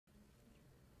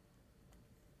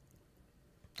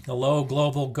Hello,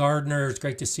 global gardeners.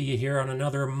 Great to see you here on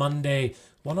another Monday.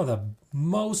 One of the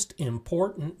most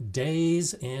important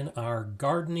days in our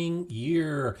gardening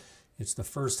year. It's the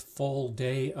first full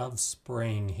day of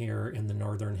spring here in the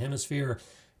Northern Hemisphere.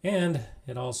 And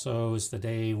it also is the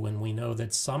day when we know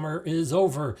that summer is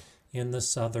over in the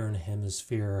Southern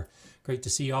Hemisphere. Great to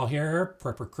see you all here.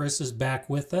 Prepper Chris is back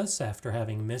with us after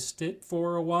having missed it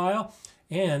for a while.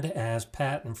 And as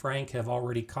Pat and Frank have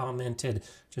already commented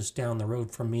just down the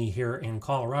road from me here in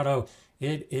Colorado,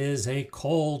 it is a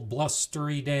cold,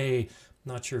 blustery day.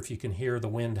 Not sure if you can hear the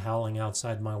wind howling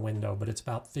outside my window, but it's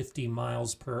about 50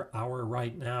 miles per hour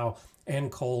right now, and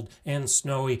cold and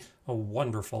snowy. A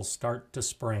wonderful start to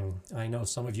spring. I know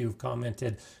some of you have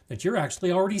commented that you're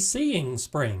actually already seeing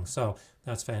spring, so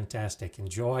that's fantastic.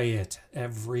 Enjoy it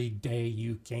every day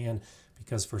you can,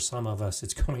 because for some of us,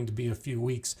 it's going to be a few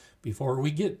weeks before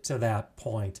we get to that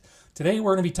point. Today,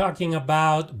 we're going to be talking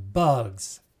about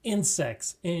bugs,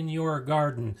 insects in your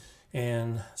garden,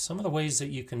 and some of the ways that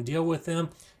you can deal with them.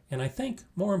 And I think,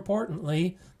 more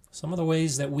importantly, some of the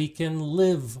ways that we can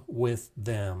live with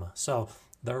them. So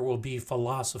there will be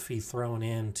philosophy thrown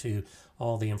into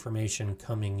all the information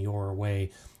coming your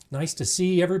way. Nice to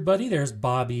see everybody. There's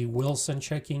Bobby Wilson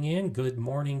checking in. Good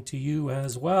morning to you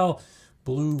as well.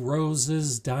 Blue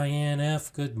Roses, Diane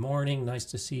F., good morning. Nice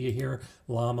to see you here.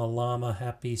 Llama Llama,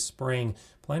 happy spring.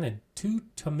 Planted 2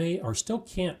 tomatoes, or still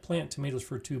can't plant tomatoes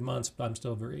for 2 months, but I'm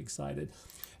still very excited.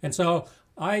 And so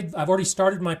I've already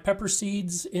started my pepper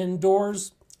seeds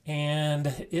indoors,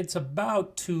 and it's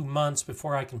about 2 months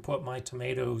before I can put my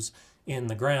tomatoes in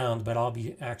the ground, but I'll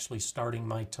be actually starting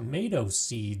my tomato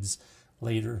seeds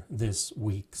later this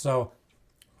week. So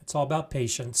it's all about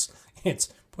patience.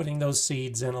 It's putting those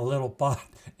seeds in a little pot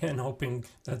and hoping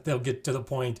that they'll get to the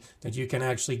point that you can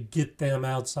actually get them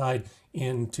outside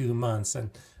in 2 months.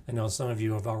 And I know some of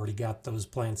you have already got those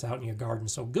plants out in your garden,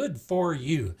 so good for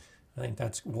you. I think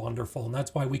that's wonderful, and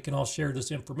that's why we can all share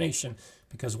this information,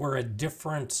 because we're at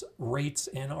different rates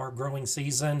in our growing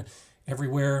season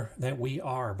everywhere that we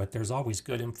are, but there's always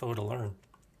good info to learn.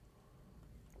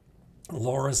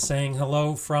 Laura's saying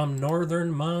hello from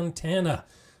northern Montana.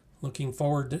 Looking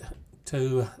forward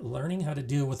to learning how to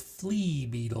deal with flea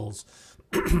beetles,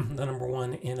 the number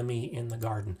one enemy in the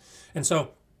garden. And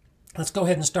so let's go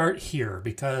ahead and start here,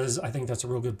 because I think that's a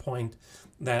real good point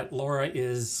that Laura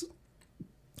is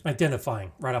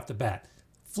identifying right off the bat.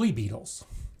 Flea beetles.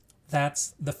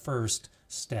 That's the first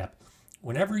step.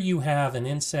 Whenever you have an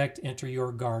insect enter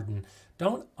your garden,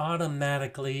 don't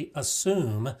automatically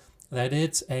assume that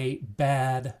it's a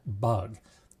bad bug.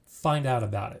 Find out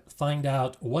about it. Find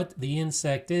out what the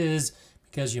insect is,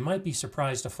 because you might be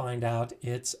surprised to find out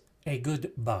it's a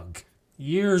good bug.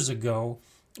 Years ago,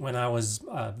 when I was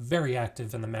very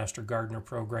active in the Master Gardener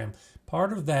program,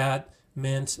 part of that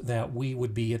meant that we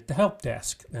would be at the help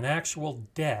desk, an actual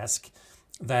desk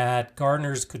that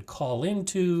gardeners could call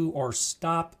into or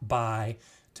stop by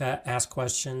to ask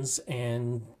questions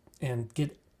and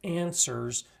get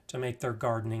answers to make their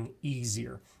gardening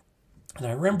easier. And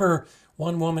I remember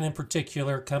one woman in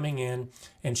particular coming in,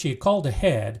 and she had called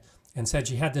ahead and said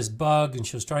she had this bug and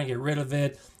she was trying to get rid of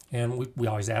it. And we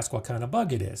always ask what kind of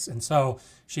bug it is. And so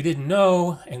she didn't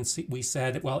know, and we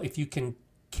said, well, if you can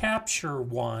capture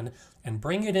one and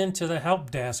bring it into the help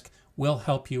desk, we'll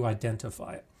help you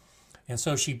identify it. And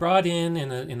so she brought in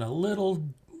a little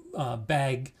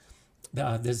bag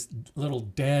this little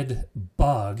dead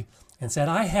bug and said,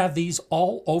 I have these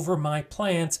all over my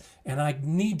plants and I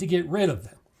need to get rid of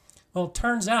them. Well, it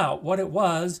turns out what it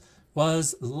was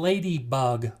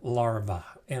ladybug larvae.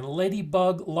 And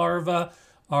ladybug larvae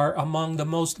are among the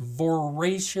most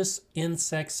voracious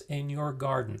insects in your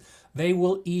garden. They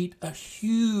will eat a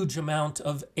huge amount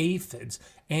of aphids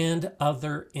and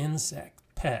other insect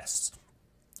pests.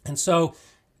 And so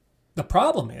the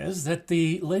problem is that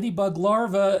the ladybug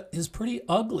larva is pretty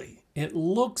ugly. It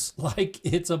looks like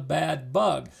it's a bad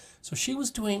bug. So she was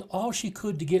doing all she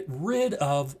could to get rid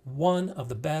of one of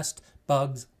the best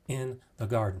bugs in the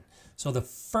garden. So the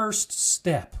first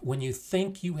step when you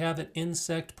think you have an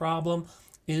insect problem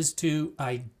is to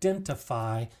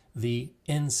identify the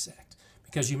insect,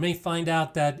 because you may find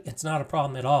out that it's not a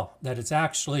problem at all, that it's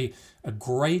actually a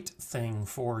great thing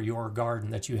for your garden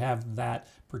that you have that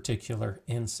particular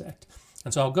insect.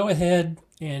 And so I'll go ahead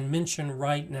and mention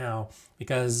right now,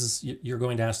 because you're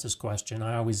going to ask this question.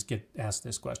 I always get asked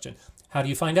this question. How do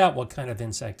you find out what kind of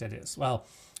insect it is? Well,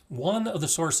 one of the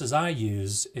sources I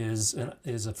use is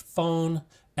a phone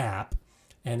app,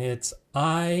 and it's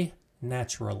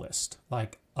iNaturalist,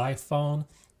 like iPhone,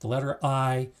 the letter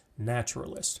I,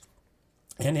 Naturalist.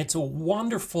 And it's a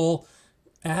wonderful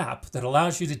app that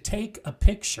allows you to take a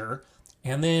picture,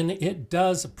 and then it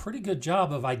does a pretty good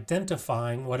job of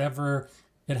identifying whatever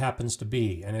it happens to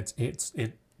be, and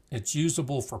it's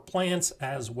usable for plants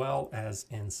as well as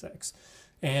insects.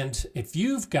 And if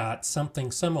you've got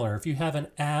something similar, if you have an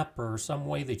app or some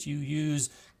way that you use,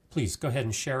 please go ahead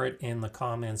and share it in the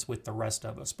comments with the rest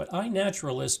of us. But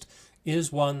iNaturalist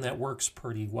is one that works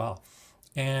pretty well.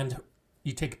 And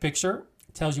you take a picture,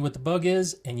 it tells you what the bug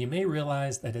is, and you may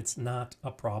realize that it's not a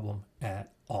problem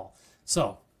at all.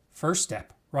 So, first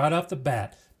step, right off the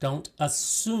bat, don't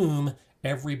assume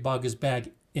every bug is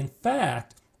bad. In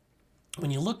fact,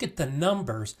 when you look at the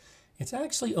numbers, it's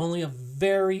actually only a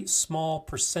very small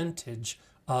percentage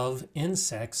of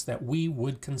insects that we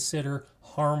would consider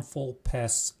harmful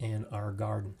pests in our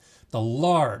garden. The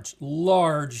large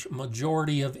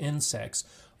majority of insects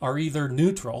are either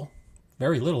neutral,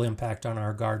 very little impact on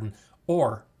our garden,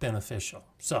 or beneficial.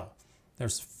 So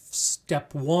there's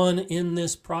step one in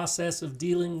this process of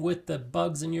dealing with the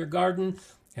bugs in your garden,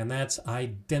 and that's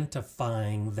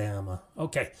identifying them.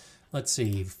 Okay, let's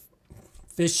see.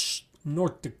 Fish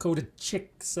North Dakota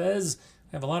Chick says,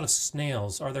 I have a lot of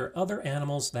snails. Are there other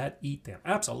animals that eat them?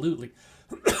 Absolutely.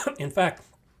 In fact,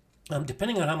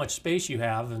 depending on how much space you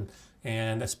have,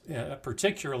 and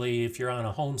particularly if you're on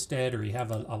a homestead or you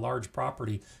have a large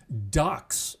property,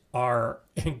 ducks are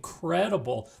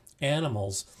incredible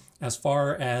animals as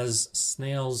far as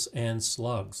snails and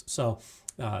slugs. So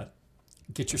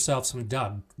get yourself some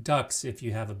ducks if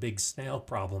you have a big snail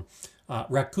problem.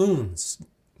 Raccoons.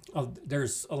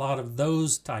 There's a lot of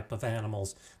those type of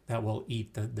animals that will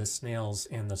eat the snails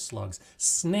and the slugs.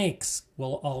 Snakes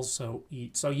will also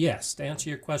eat. So yes, to answer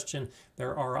your question,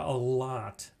 there are a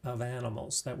lot of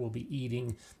animals that will be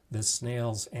eating the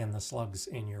snails and the slugs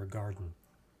in your garden.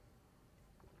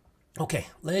 Okay,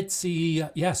 let's see.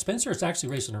 Yeah, Spencer is actually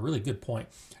raising a really good point.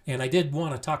 And I did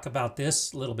want to talk about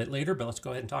this a little bit later, but let's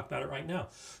go ahead and talk about it right now.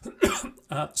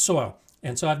 Soil.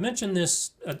 And so I've mentioned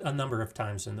this a number of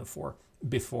times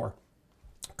before.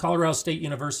 Colorado State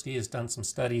University has done some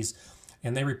studies,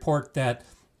 and they report that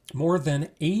more than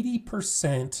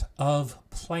 80% of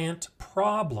plant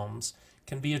problems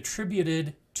can be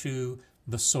attributed to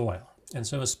the soil. And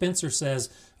so as Spencer says,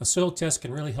 a soil test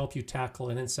can really help you tackle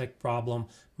an insect problem,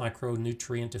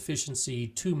 micronutrient deficiency,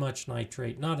 too much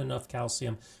nitrate, not enough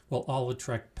calcium, will all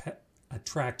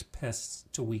attract pests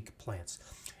to weak plants.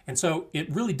 And so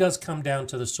it really does come down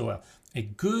to the soil. A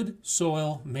good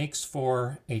soil makes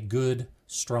for a good,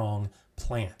 strong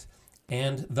plant.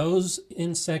 And those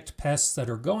insect pests that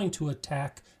are going to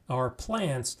attack our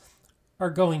plants are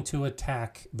going to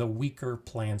attack the weaker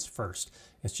plants first.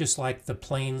 It's just like the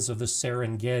plains of the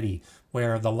Serengeti,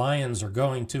 where the lions are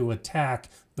going to attack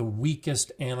the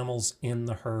weakest animals in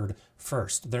the herd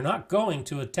first. They're not going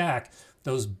to attack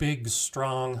those big,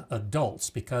 strong adults,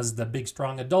 because the big,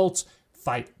 strong adults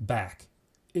fight back.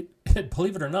 It,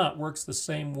 believe it or not, works the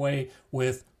same way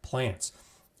with plants.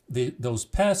 Those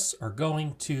pests are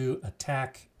going to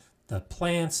attack the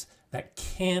plants that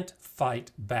can't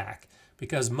fight back,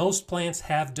 because most plants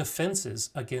have defenses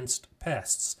against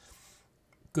pests.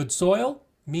 Good soil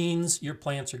means your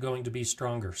plants are going to be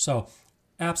stronger. So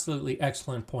absolutely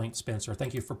excellent point, Spencer.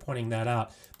 Thank you for pointing that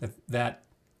out.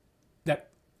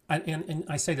 And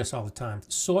I say this all the time,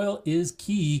 soil is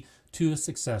key to a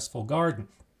successful garden.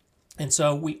 And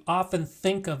so we often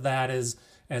think of that as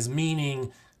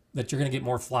meaning that you're going to get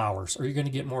more flowers, or you're going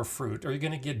to get more fruit, or you're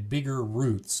going to get bigger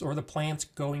roots, or the plant's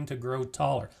going to grow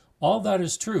taller. All that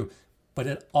is true, but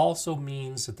it also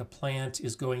means that the plant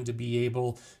is going to be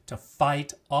able to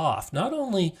fight off not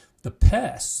only the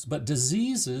pests, but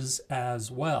diseases as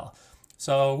well.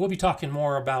 So we'll be talking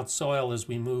more about soil as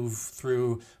we move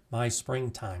through my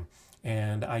springtime.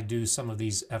 And I do some of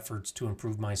these efforts to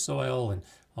improve my soil, and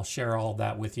I'll share all of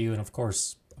that with you. And of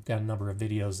course, I've got a number of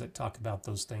videos that talk about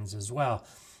those things as well.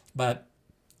 But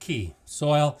key,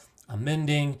 soil,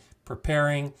 amending,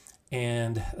 preparing,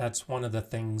 and that's one of the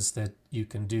things that you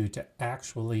can do to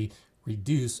actually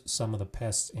reduce some of the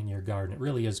pests in your garden. It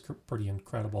really is pretty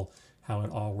incredible how it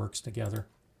all works together.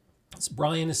 As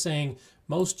Brian is saying,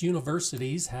 most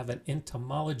universities have an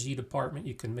entomology department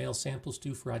you can mail samples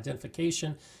to for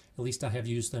identification. At least I have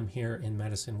used them here in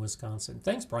Madison, Wisconsin.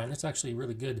 Thanks, Brian. That's actually a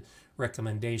really good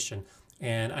recommendation.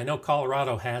 And I know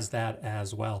Colorado has that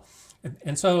as well.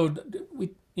 And so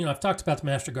I've talked about the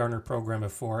Master Gardener program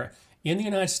before. In the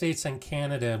United States and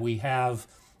Canada, we have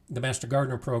the Master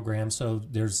Gardener program. So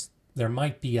there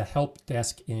might be a help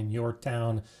desk in your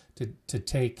town to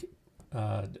take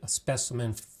a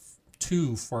specimen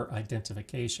to for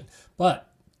identification.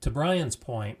 But to Brian's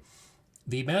point,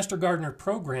 the Master Gardener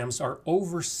programs are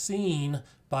overseen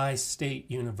by state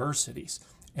universities.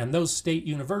 And those state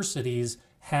universities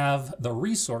have the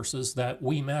resources that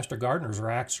we Master Gardeners are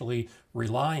actually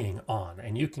relying on.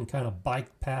 And you can kind of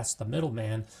bypass the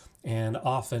middleman and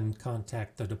often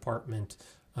contact the department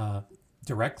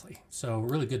directly. So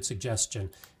really good suggestion.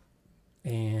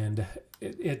 And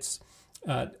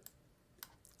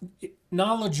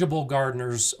knowledgeable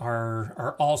gardeners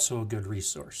are also a good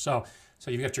resource. So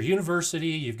you've got your university,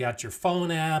 you've got your phone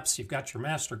apps, you've got your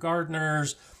Master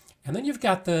Gardeners, and then you've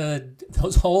got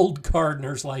those old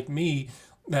gardeners like me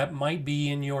that might be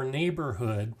in your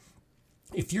neighborhood.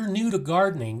 If you're new to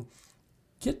gardening,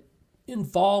 get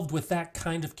involved with that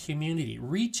kind of community.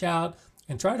 Reach out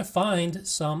and try to find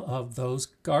some of those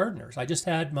gardeners. I just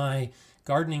had my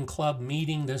gardening club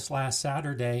meeting this last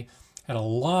Saturday. Had a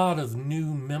lot of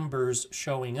new members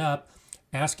showing up,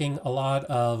 asking a lot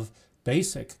of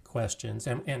basic questions.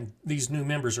 And these new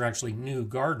members are actually new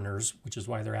gardeners, which is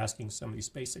why they're asking some of these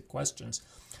basic questions.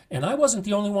 And I wasn't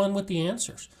the only one with the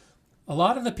answers. A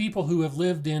lot of the people who have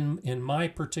lived in my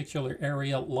particular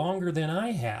area longer than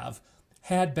I have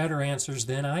had better answers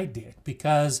than I did,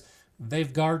 because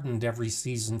they've gardened every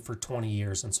season for 20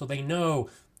 years. And so they know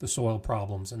the soil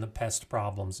problems and the pest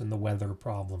problems and the weather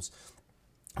problems.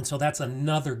 And so that's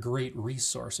another great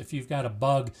resource. If you've got a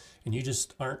bug and you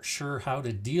just aren't sure how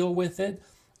to deal with it,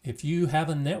 if you have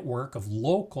a network of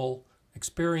local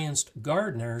experienced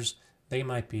gardeners, they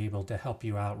might be able to help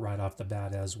you out right off the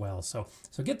bat as well. So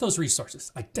get those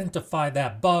resources, identify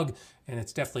that bug, and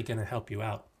it's definitely going to help you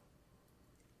out.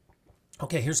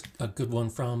 Okay, here's a good one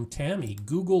from Tammy.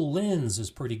 Google Lens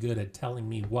is pretty good at telling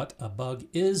me what a bug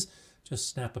is. Just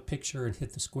snap a picture and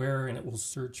hit the square and it will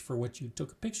search for what you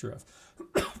took a picture of.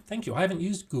 Thank you. I haven't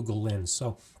used Google Lens,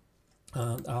 so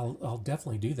I'll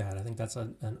definitely do that. I think that's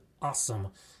an awesome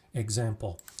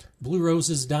example. Blue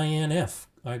Roses Diane F.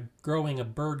 I'm growing a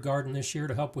bird garden this year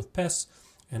to help with pests,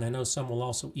 and I know some will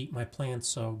also eat my plants,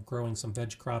 so growing some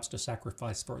veg crops to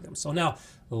sacrifice for them. So now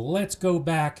let's go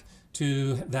back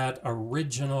to that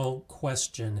original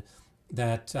question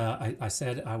that I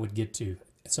said I would get to.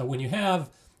 So when you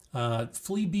have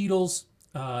flea beetles,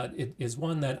 it is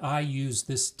one that I use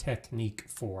this technique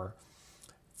for.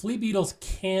 Flea beetles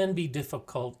can be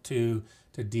difficult to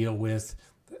deal with.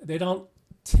 They don't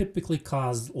typically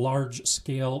cause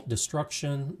large-scale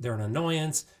destruction. They're an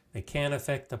annoyance. They can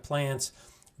affect the plants.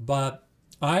 But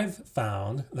I've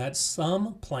found that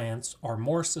some plants are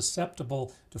more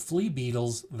susceptible to flea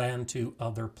beetles than to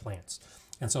other plants.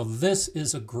 And so this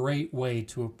is a great way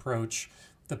to approach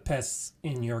the pests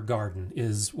in your garden,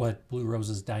 is what Blue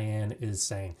Roses Diane is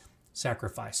saying.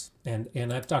 Sacrifice. And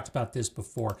I've talked about this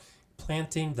before.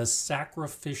 Planting the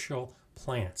sacrificial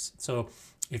plants. So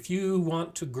if you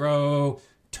want to grow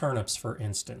turnips, for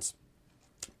instance,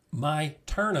 my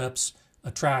turnips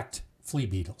attract flea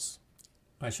beetles.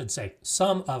 I should say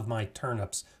some of my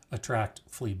turnips attract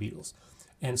flea beetles.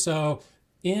 And so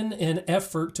in an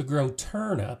effort to grow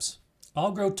turnips,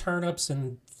 I'll grow turnips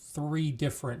in 3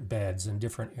 different beds in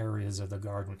different areas of the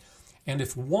garden. And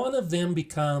if one of them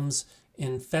becomes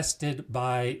infested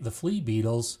by the flea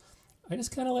beetles, I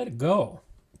just kind of let it go,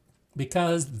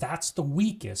 because that's the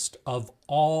weakest of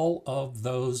all of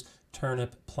those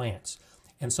turnip plants.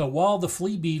 And so while the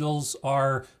flea beetles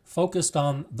are focused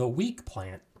on the weak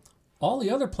plant, all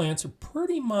the other plants are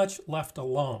pretty much left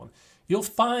alone. You'll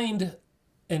find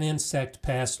an insect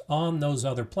pest on those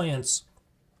other plants,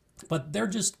 but they're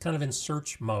just kind of in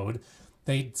search mode.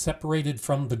 They separated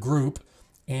from the group,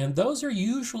 and those are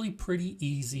usually pretty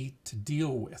easy to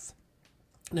deal with.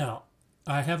 Now,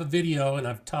 I have a video and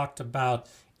I've talked about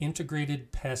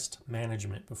integrated pest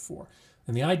management before.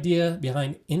 And the idea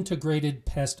behind integrated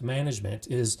pest management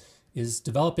is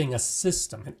developing a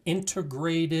system, an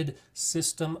integrated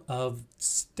system of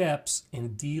steps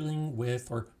in dealing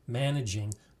with or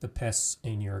managing the pests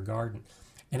in your garden.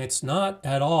 And it's not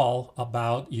at all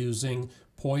about using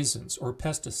poisons or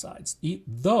pesticides,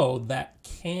 though that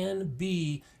can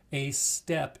be a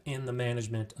step in the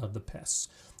management of the pests.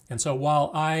 And so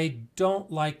while I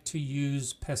don't like to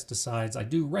use pesticides, I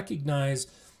do recognize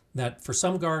that for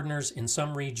some gardeners in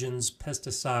some regions,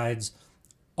 pesticides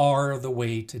are the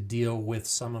way to deal with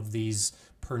some of these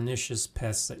pernicious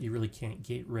pests that you really can't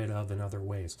get rid of in other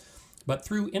ways. But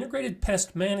through integrated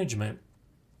pest management,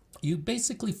 you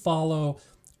basically follow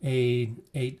a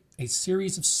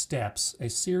series of steps, a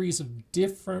series of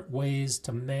different ways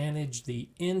to manage the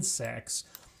insects,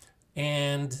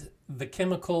 and the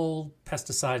chemical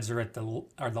pesticides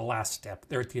are the last step.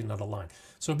 They're at the end of the line.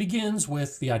 So it begins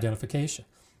with the identification,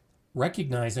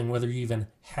 recognizing whether you even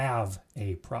have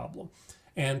a problem.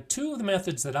 And two of the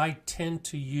methods that I tend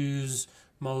to use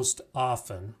most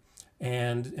often,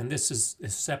 and this is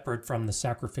separate from the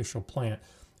sacrificial plant,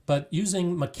 but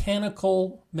using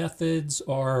mechanical methods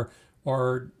or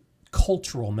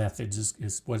cultural methods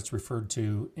is what it's referred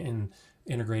to in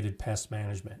integrated pest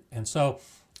management. And so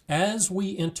as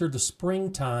we enter the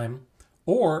springtime,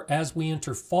 or as we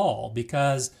enter fall,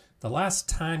 because the last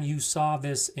time you saw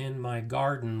this in my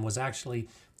garden was actually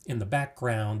in the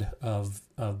background of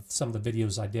some of the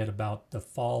videos I did about the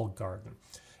fall garden.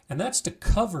 And that's to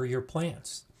cover your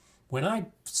plants. When I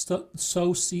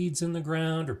sow seeds in the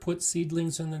ground or put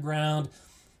seedlings in the ground,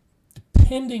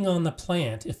 depending on the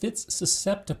plant, if it's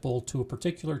susceptible to a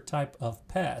particular type of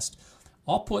pest,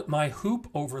 I'll put my hoop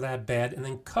over that bed and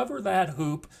then cover that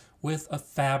hoop with a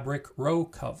fabric row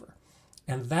cover.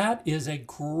 And that is a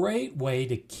great way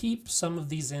to keep some of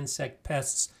these insect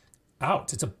pests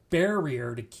out. It's a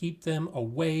barrier to keep them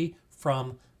away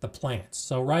from the plants.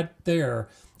 So right there,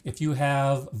 if you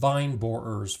have vine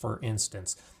borers, for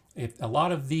instance, if a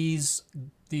lot of these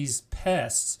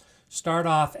pests start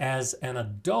off as an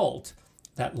adult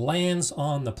that lands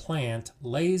on the plant,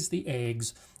 lays the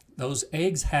eggs, those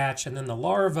eggs hatch, and then the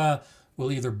larva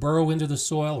will either burrow into the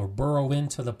soil or burrow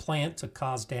into the plant to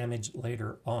cause damage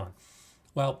later on.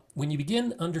 Well, when you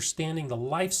begin understanding the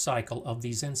life cycle of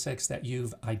these insects that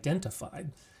you've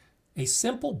identified, a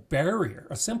simple barrier,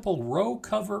 a simple row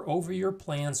cover over your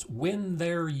plants when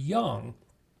they're young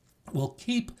will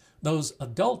keep those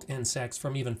adult insects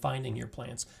from even finding your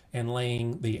plants and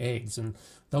laying the eggs, and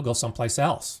they'll go someplace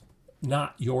else,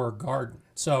 not your garden.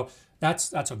 So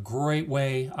that's a great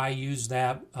way. I use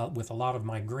that with a lot of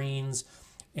my greens,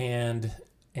 and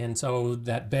so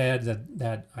that bed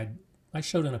that I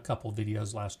showed in a couple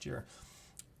videos last year,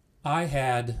 I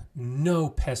had no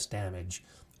pest damage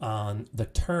on the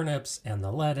turnips and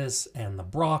the lettuce and the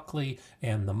broccoli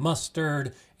and the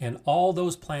mustard and all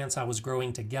those plants I was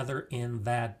growing together in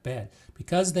that bed.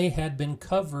 Because they had been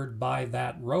covered by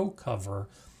that row cover,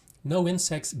 no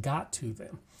insects got to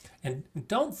them. And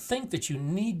don't think that you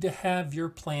need to have your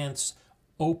plants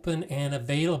open and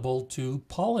available to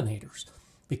pollinators.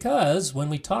 Because when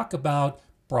we talk about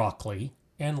broccoli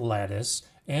and lettuce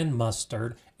and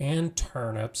mustard and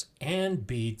turnips and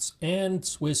beets and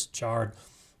Swiss chard,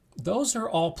 those are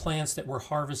all plants that we're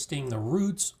harvesting the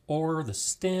roots or the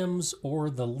stems or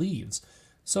the leaves.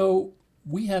 So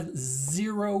we have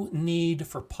zero need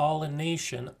for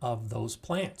pollination of those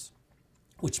plants,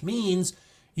 which means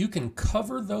you can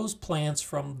cover those plants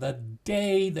from the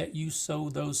day that you sow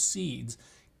those seeds.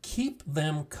 Keep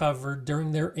them covered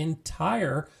during their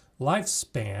entire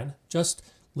lifespan, just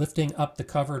lifting up the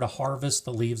cover to harvest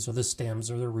the leaves or the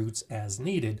stems or the roots as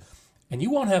needed. And you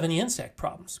won't have any insect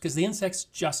problems because the insects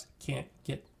just can't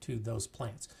get to those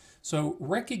plants. So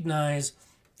recognize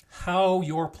how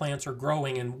your plants are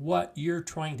growing and what you're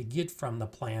trying to get from the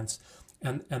plants.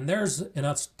 And there's an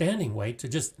outstanding way to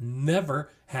just never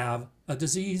have a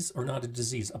disease, or not a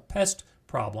disease, a pest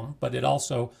problem, but it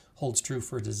also holds true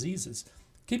for diseases.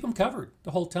 Keep them covered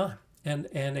the whole time. And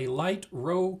a light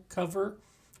row cover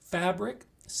fabric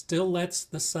still lets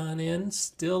the sun in,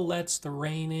 still lets the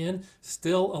rain in,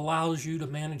 still allows you to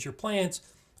manage your plants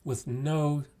with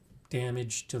no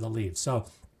damage to the leaves. So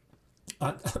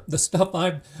the stuff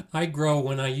I grow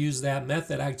when I use that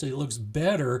method actually looks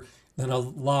better than a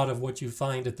lot of what you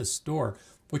find at the store.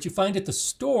 What you find at the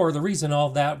store, the reason all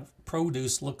that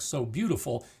produce looks so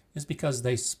beautiful is because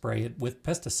they spray it with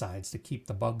pesticides to keep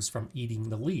the bugs from eating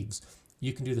the leaves.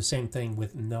 You can do the same thing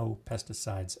with no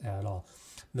pesticides at all.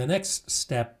 The next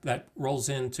step that rolls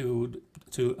into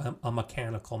a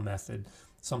mechanical method,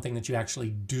 something that you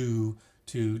actually do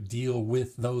to deal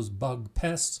with those bug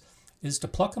pests, is to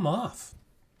pluck them off.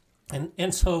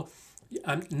 And so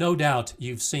no doubt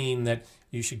you've seen that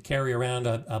you should carry around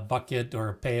a bucket or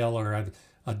a pail or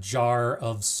a jar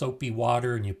of soapy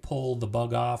water, and you pull the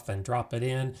bug off and drop it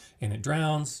in and it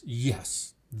drowns.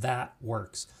 Yes, that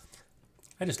works.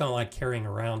 I just don't like carrying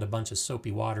around a bunch of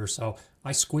soapy water, so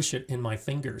I squish it in my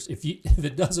fingers. If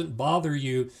it doesn't bother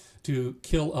you to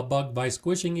kill a bug by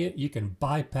squishing it, you can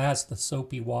bypass the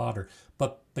soapy water.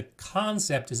 But the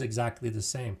concept is exactly the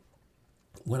same.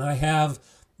 When I have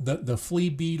the flea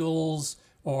beetles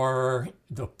or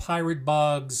the pirate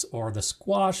bugs or the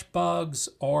squash bugs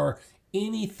or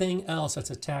anything else that's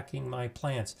attacking my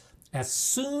plants, as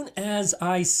soon as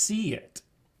I see it,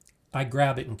 I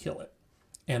grab it and kill it,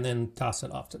 and then toss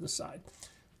it off to the side.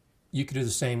 You could do the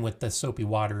same with the soapy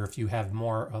water if you have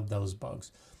more of those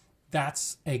bugs.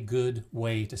 That's a good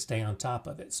way to stay on top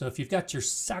of it. So if you've got your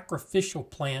sacrificial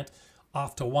plant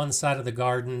off to one side of the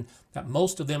garden that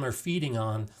most of them are feeding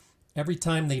on, every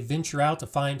time they venture out to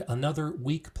find another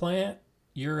weak plant,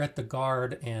 you're at the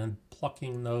guard and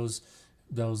plucking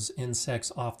those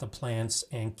insects off the plants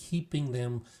and keeping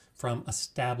them from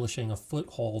establishing a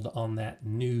foothold on that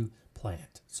new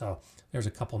plant. So there's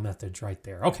a couple methods right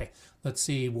there. Okay, let's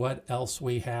see what else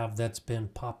we have that's been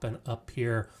popping up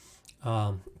here.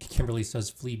 Kimberly says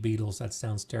flea beetles. That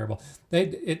sounds terrible.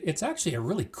 It's actually a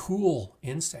really cool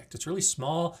insect. It's really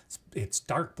small. It's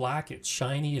dark black. It's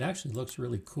shiny. It actually looks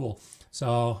really cool.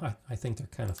 So I think they're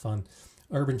kind of fun.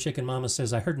 Urban Chicken Mama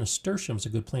says, I heard nasturtium is a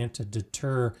good plant to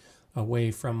deter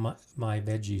away from my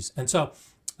veggies. And so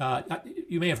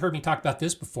you may have heard me talk about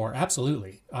this before.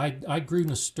 Absolutely. I grew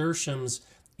nasturtiums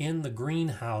in the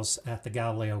greenhouse at the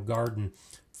Galileo Garden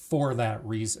for that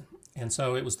reason. And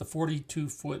so it was the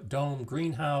 42-foot dome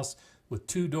greenhouse with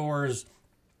 2 doors,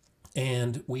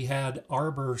 and we had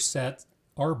arbors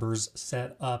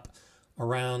set up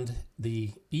around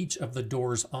each of the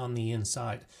doors on the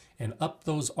inside. And up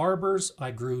those arbors,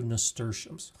 I grew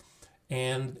nasturtiums.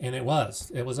 And it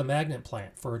was a magnet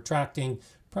plant for attracting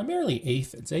primarily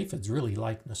aphids. Aphids really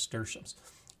like nasturtiums.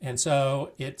 And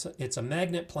so it's a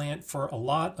magnet plant for a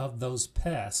lot of those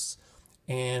pests,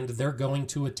 and they're going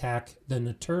to attack the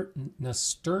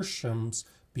nasturtiums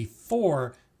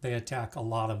before they attack a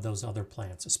lot of those other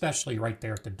plants, especially right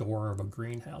there at the door of a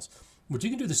greenhouse. But you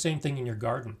can do the same thing in your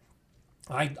garden.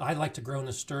 I like to grow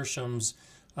nasturtiums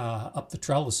up the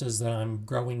trellises that I'm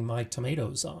growing my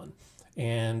tomatoes on.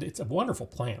 And it's a wonderful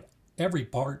plant. Every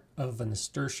part of a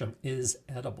nasturtium is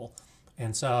edible.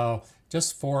 And so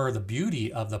just for the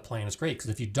beauty of the plant, it's great. Because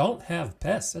if you don't have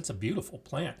pests, that's a beautiful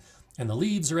plant. And the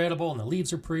leaves are edible and the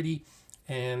leaves are pretty.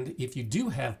 And if you do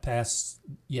have pests,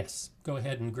 yes, go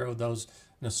ahead and grow those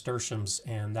nasturtiums.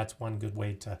 And that's one good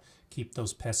way to keep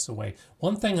those pests away.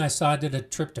 One thing I saw, I did a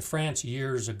trip to France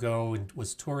years ago and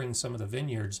was touring some of the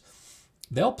vineyards.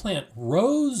 They'll plant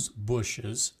rose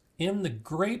bushes in the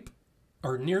grape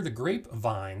or near the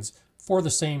grapevines for the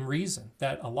same reason,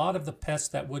 that a lot of the pests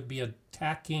that would be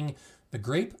attacking the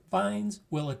grapevines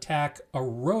will attack a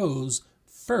rose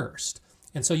first.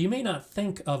 And so you may not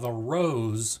think of a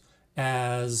rose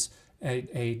as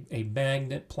a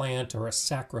magnet plant or a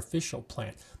sacrificial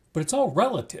plant, but it's all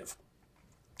relative.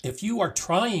 If you are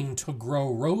trying to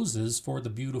grow roses for the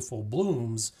beautiful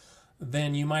blooms,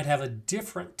 then you might have a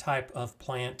different type of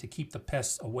plant to keep the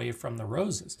pests away from the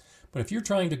roses. But if you're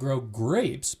trying to grow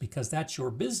grapes, because that's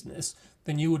your business,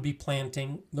 then you would be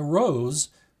planting the rose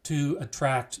to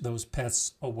attract those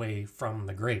pests away from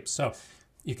the grapes. So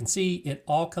you can see it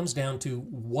all comes down to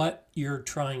what you're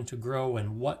trying to grow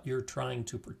and what you're trying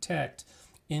to protect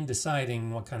in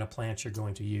deciding what kind of plants you're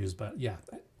going to use. But yeah,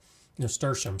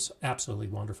 nasturtiums, absolutely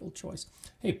wonderful choice.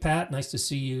 Hey, Pat, nice to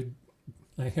see you.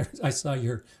 I saw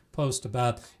your post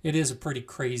about it is a pretty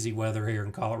crazy weather here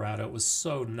in Colorado. It was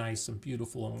so nice and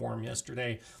beautiful and warm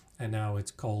yesterday, and now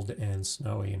it's cold and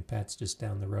snowy, and Pat's just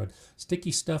down the road.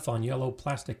 Sticky stuff on yellow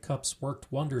plastic cups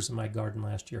worked wonders in my garden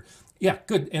last year. Yeah,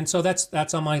 good. And so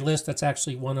that's on my list. That's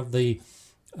actually one of the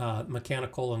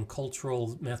mechanical and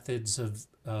cultural methods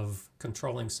of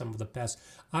controlling some of the pests.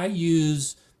 I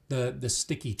use the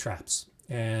sticky traps,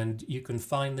 and you can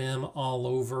find them all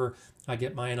over. I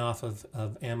get mine off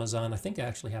of Amazon. I think I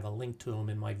actually have a link to them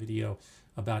in my video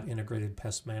about integrated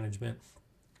pest management.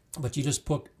 But you just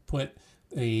put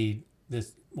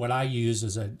what I use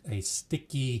is a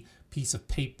sticky piece of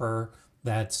paper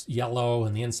that's yellow,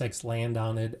 and the insects land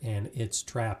on it and it's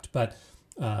trapped. But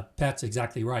Pat's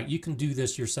exactly right. You can do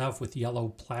this yourself with yellow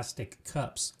plastic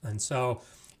cups. And so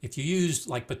if you use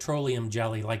like petroleum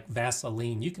jelly, like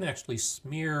Vaseline, you can actually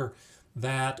smear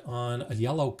that on a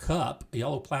yellow cup, a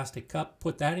yellow plastic cup,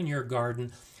 put that in your garden,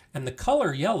 and the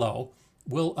color yellow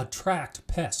will attract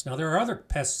pests. Now, there are other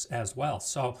pests as well.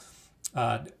 So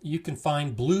you can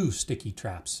find blue sticky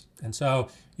traps. And so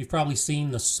you've probably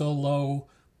seen the Solo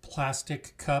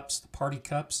plastic cups, the party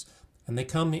cups, and they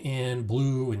come in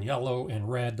blue and yellow and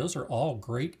red. Those are all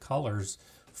great colors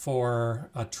for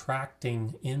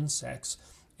attracting insects.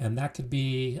 And that could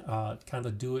be kind of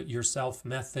a do-it-yourself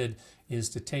method, is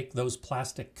to take those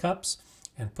plastic cups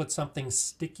and put something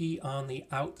sticky on the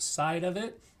outside of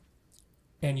it,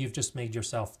 and you've just made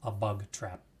yourself a bug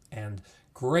trap. And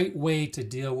great way to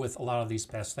deal with a lot of these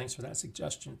pests. Thanks for that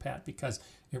suggestion, Pat, because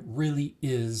it really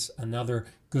is another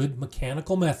good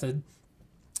mechanical method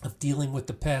of dealing with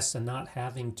the pests and not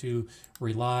having to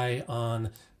rely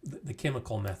on the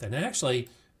chemical method. And actually,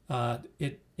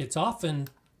 it's often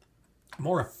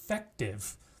more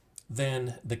effective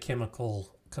than the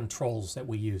chemical controls that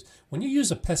we use. When you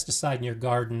use a pesticide in your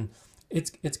garden,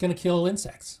 it's going to kill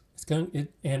insects.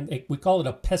 We call it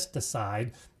a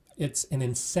pesticide. It's an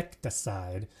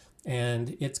insecticide,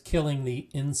 and it's killing the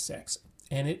insects.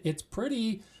 And it's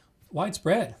pretty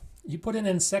widespread. You put an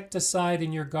insecticide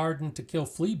in your garden to kill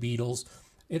flea beetles,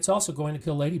 it's also going to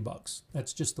kill ladybugs.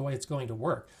 That's just the way it's going to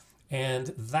work.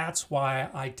 And that's why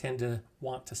I tend to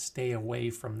want to stay away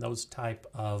from those type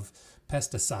of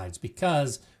pesticides,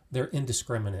 because they're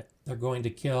indiscriminate. They're going to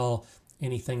kill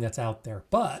anything that's out there.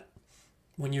 But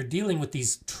when you're dealing with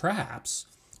these traps,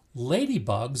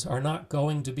 ladybugs are not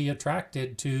going to be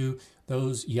attracted to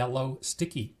those yellow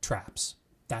sticky traps.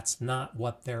 That's not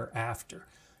what they're after.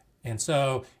 And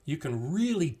so you can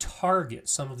really target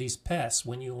some of these pests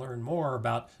when you learn more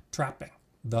about trapping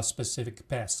the specific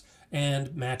pests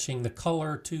and matching the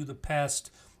color to the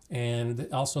pest, and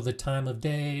also the time of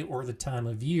day or the time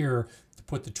of year to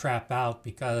put the trap out,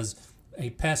 because a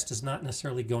pest is not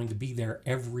necessarily going to be there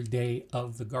every day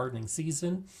of the gardening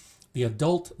season. The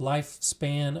adult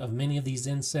lifespan of many of these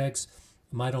insects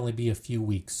might only be a few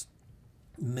weeks,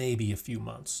 maybe a few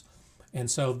months.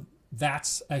 And so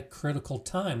that's a critical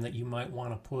time that you might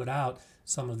want to put out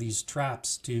some of these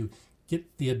traps to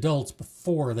get the adults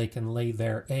before they can lay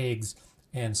their eggs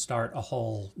and start a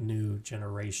whole new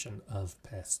generation of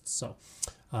pests. So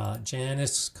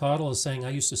Janice Cottle is saying, I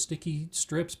used to sticky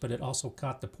strips, but it also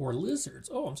caught the poor lizards.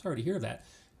 Oh, I'm sorry to hear that.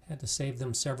 Had to save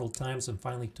them several times and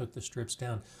finally took the strips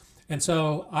down. And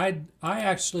so I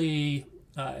actually,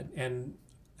 and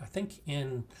I think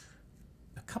in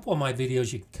a couple of my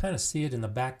videos, you can kind of see it in the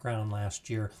background last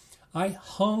year, I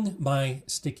hung my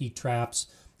sticky traps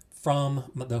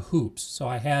from the hoops. So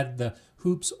I had the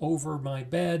hoops over my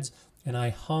beds, and I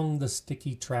hung the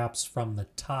sticky traps from the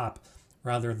top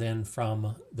rather than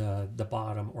from the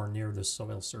bottom or near the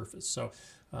soil surface. So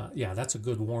yeah, that's a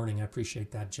good warning. I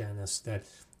appreciate that, Janice, that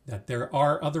there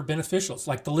are other beneficials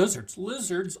like the lizards.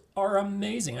 Lizards are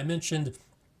amazing. I mentioned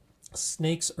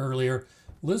snakes earlier.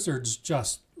 Lizards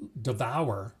just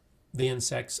devour the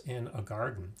insects in a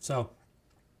garden. So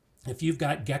if you've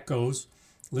got geckos,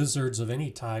 lizards of any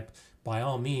type, by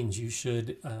all means, you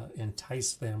should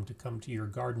entice them to come to your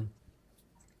garden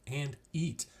and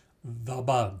eat the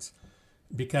bugs.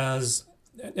 Because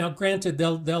now, granted,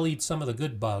 they'll eat some of the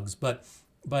good bugs, but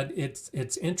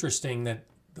it's interesting that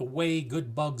the way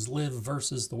good bugs live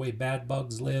versus the way bad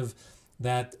bugs live,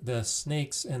 that the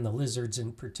snakes and the lizards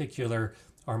in particular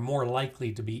are more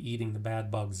likely to be eating the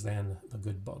bad bugs than the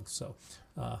good bugs. So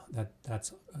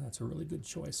that's a really good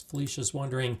choice. Felicia's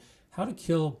wondering how to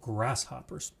kill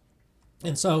grasshoppers.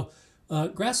 And so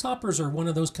grasshoppers are one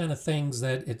of those kind of things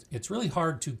that it's really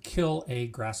hard to kill a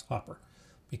grasshopper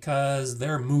because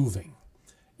they're moving.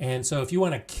 And so if you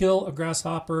want to kill a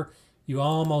grasshopper, you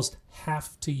almost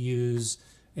have to use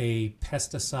a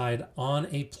pesticide on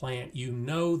a plant you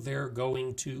know they're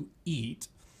going to eat.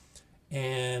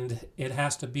 And it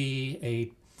has to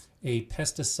be a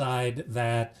pesticide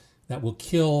that will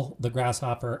kill the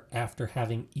grasshopper after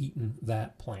having eaten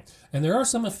that plant. And there are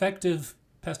some effective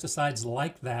pesticides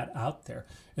like that out there.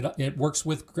 It works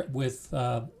with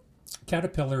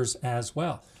caterpillars as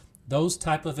well. Those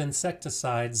type of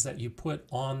insecticides that you put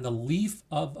on the leaf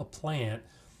of a plant,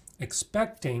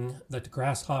 expecting that the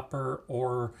grasshopper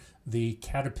or the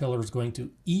caterpillar is going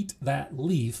to eat that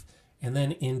leaf and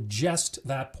then ingest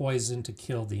that poison to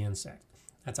kill the insect.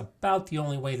 That's about the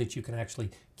only way that you can actually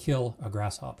kill a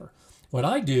grasshopper. What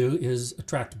I do is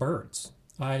attract birds.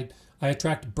 I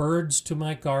attract birds to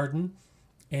my garden,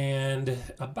 and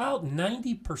about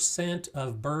 90%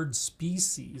 of bird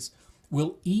species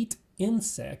will eat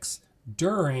insects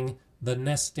during the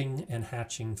nesting and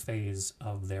hatching phase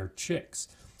of their chicks.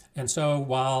 And so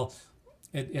while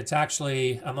it's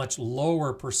actually a much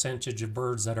lower percentage of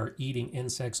birds that are eating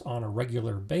insects on a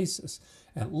regular basis,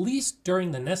 at least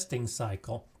during the nesting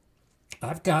cycle,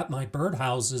 I've got my bird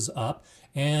houses up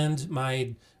and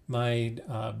my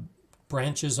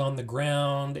branches on the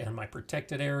ground and my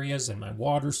protected areas and my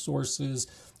water sources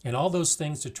and all those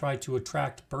things to try to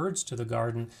attract birds to the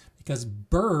garden, because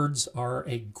birds are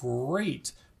a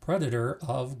great predator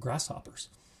of grasshoppers.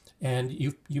 And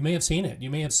you may have seen it. You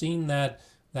may have seen that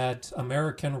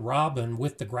American robin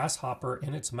with the grasshopper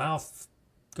in its mouth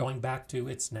going back to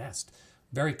its nest.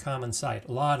 Very common sight.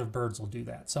 A lot of birds will do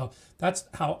that. So that's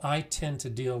how I tend to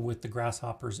deal with the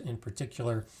grasshoppers in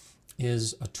particular,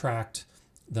 is attract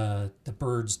the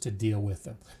birds to deal with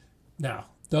them. Now,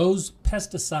 those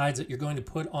pesticides that you're going to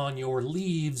put on your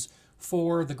leaves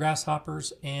for the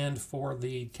grasshoppers and for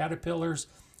the caterpillars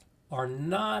are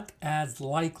not as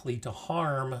likely to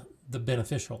harm the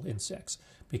beneficial insects,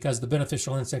 because the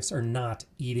beneficial insects are not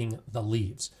eating the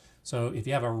leaves. So if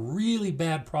you have a really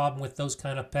bad problem with those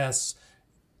kind of pests,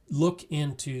 look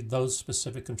into those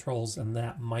specific controls, and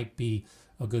that might be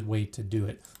a good way to do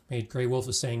it. Made Gray Wolf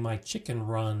is saying my chicken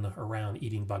run around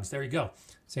eating bugs. There you go.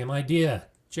 Same idea.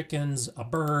 Chickens, a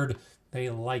bird, they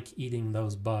like eating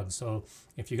those bugs. So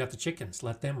if you got the chickens,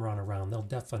 let them run around. They'll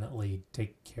definitely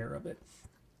take care of it.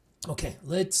 Okay,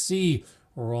 let's see.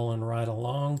 We're rolling right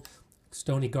along.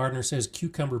 Stony Gardener says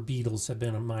cucumber beetles have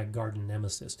been my garden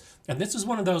nemesis. And this is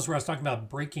one of those where I was talking about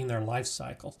breaking their life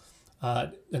cycle.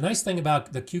 The nice thing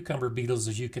about the cucumber beetles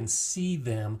is you can see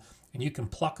them and you can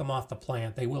pluck them off the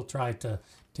plant. They will try to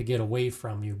get away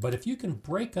from you. But if you can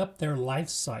break up their life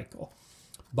cycle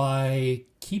by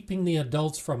keeping the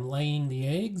adults from laying the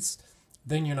eggs,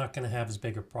 then you're not going to have as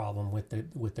big a problem with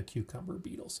the cucumber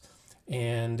beetles.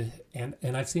 And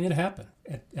I've seen it happen.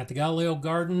 At the Galileo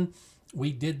Garden,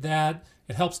 we did that.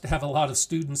 It helps to have a lot of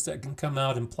students that can come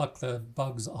out and pluck the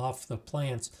bugs off the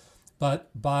plants. But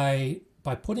by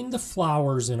putting the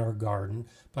flowers in our garden,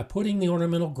 by putting the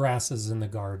ornamental grasses in the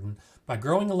garden, by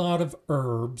growing a lot of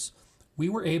herbs, we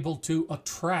were able to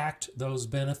attract those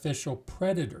beneficial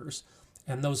predators.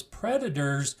 And those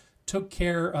predators took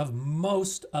care of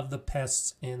most of the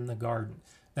pests in the garden.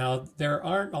 Now, there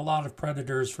aren't a lot of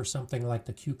predators for something like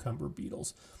the cucumber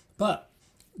beetles, but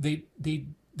the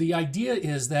idea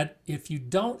is that if you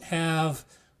don't have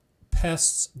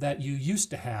pests that you used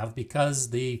to have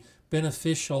because the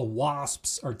beneficial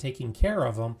wasps are taking care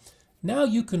of them, now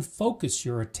you can focus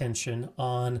your attention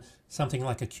on something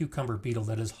like a cucumber beetle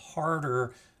that is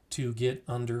harder to get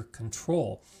under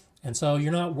control. And so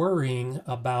you're not worrying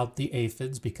about the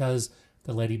aphids because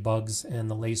the ladybugs and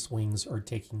the lacewings are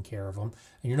taking care of them.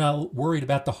 And you're not worried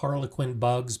about the harlequin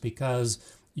bugs because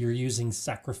you're using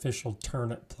sacrificial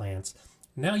turnip plants.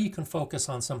 Now you can focus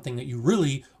on something that you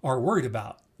really are worried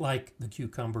about, like the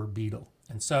cucumber beetle.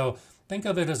 And so think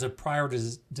of it as a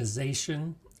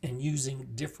prioritization and using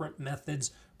different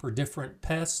methods for different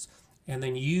pests, and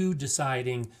then you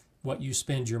deciding what you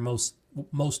spend your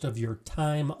most of your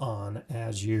time on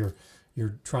as you're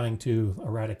trying to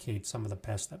eradicate some of the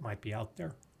pests that might be out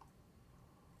there.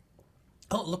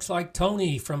 Oh, it looks like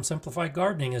Tony from Simplified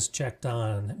Gardening is checked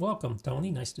on. Welcome,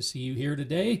 Tony. Nice to see you here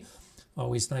today.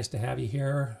 Always nice to have you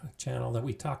here. A channel that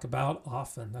we talk about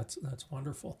often. That's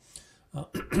wonderful.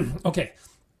 Okay,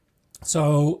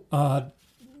 so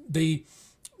the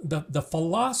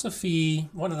philosophy,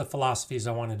 one of the philosophies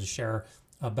I wanted to share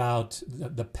about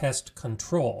the pest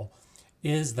control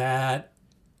is that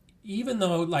even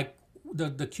though like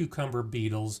the cucumber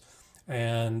beetles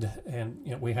and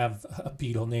you know, we have a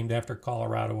beetle named after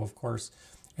Colorado, of course,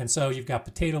 and so you've got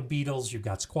potato beetles, you've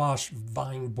got squash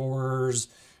vine borers,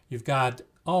 you've got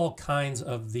all kinds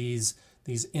of these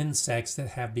insects that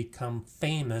have become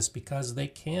famous because they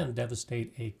can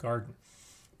devastate a garden.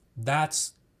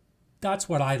 That's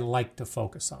what I like to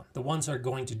focus on, the ones that are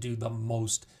going to do the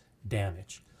most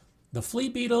damage. The flea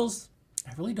beetles,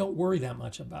 I really don't worry that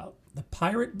much about. The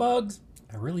pirate bugs,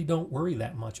 I really don't worry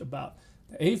that much about.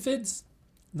 The aphids,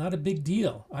 not a big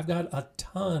deal. I've got a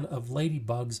ton of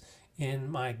ladybugs in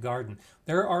my garden.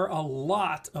 There are a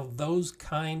lot of those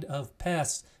kind of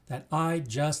pests that I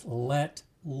just let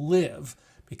live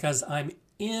because I'm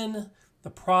in the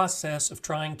process of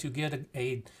trying to get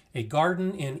a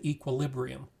garden in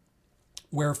equilibrium,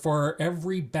 where for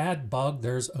every bad bug,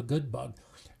 there's a good bug.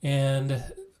 And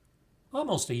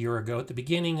almost a year ago, at the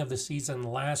beginning of the season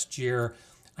last year,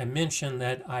 I mentioned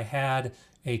that I had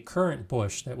a currant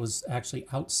bush that was actually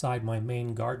outside my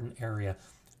main garden area,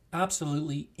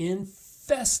 absolutely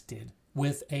infested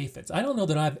with aphids. I don't know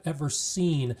that I've ever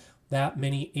seen that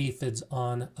many aphids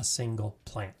on a single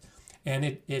plant. And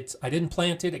I didn't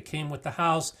plant it, it came with the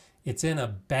house. It's in a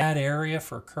bad area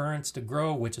for currants to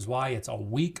grow, which is why it's a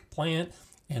weak plant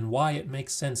and why it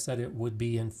makes sense that it would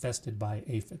be infested by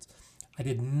aphids. I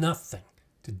did nothing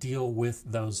to deal with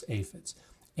those aphids.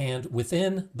 And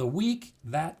within the week,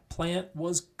 that plant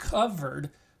was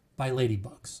covered by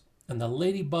ladybugs. And the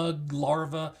ladybug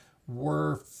larvae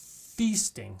were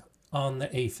feasting on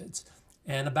the aphids.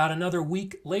 And about another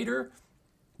week later,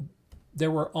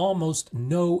 there were almost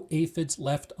no aphids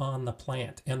left on the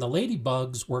plant. And the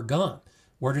ladybugs were gone.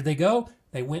 Where did they go?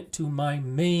 They went to my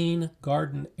main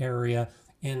garden area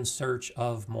in search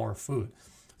of more food.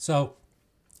 So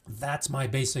that's my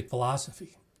basic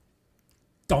philosophy.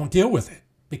 Don't deal with it,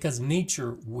 because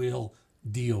nature will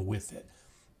deal with it.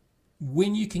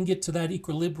 When you can get to that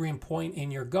equilibrium point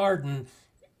in your garden,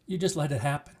 you just let it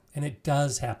happen. And it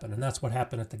does happen. And that's what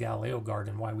happened at the Galileo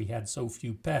Garden, why we had so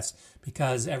few pests,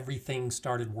 because everything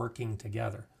started working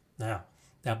together. Now,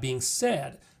 that being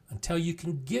said, until you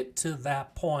can get to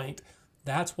that point,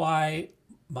 that's why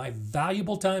my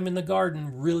valuable time in the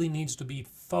garden really needs to be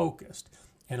focused.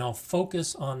 and I'll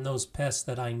focus on those pests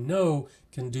that I know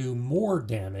can do more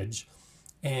damage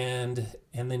and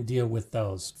then deal with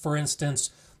those. For instance,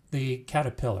 the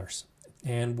caterpillars.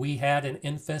 And we had an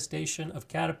infestation of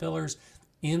caterpillars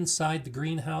inside the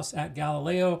greenhouse at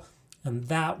Galileo, and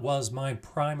that was my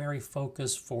primary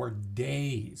focus for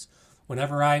days.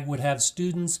 Whenever I would have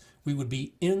students, we would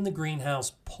be in the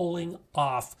greenhouse pulling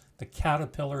off the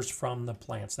caterpillars from the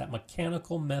plants, that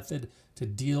mechanical method to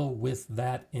deal with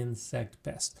that insect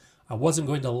pest. I wasn't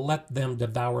going to let them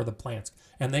devour the plants,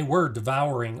 and they were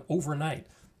devouring overnight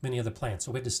many of the plants,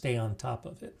 so we had to stay on top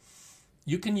of it.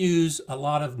 You can use a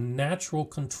lot of natural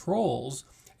controls,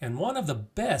 and one of the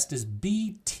best is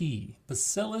BT,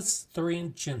 Bacillus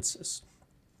thuringiensis.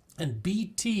 And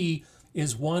BT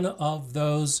is one of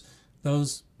those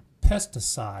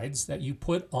pesticides that you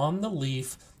put on the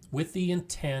leaf with the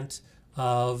intent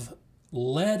of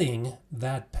letting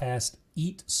that pest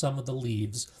eat some of the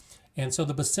leaves. And so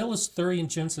the Bacillus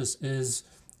thuringiensis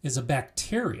is a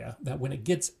bacteria that when it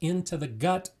gets into the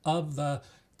gut of the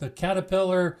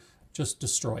caterpillar, just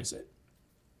destroys it.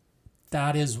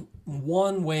 That is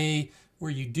one way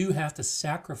where you do have to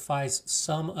sacrifice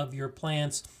some of your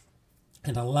plants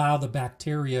and allow the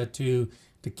bacteria to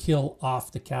kill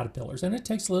off the caterpillars. And it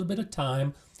takes a little bit of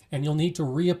time, and you'll need to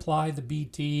reapply the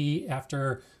BT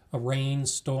after a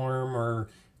rainstorm,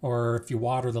 or if you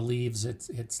water the leaves,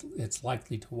 it's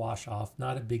likely to wash off.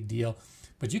 Not a big deal.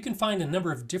 But you can find a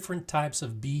number of different types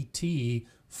of BT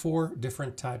for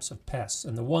different types of pests.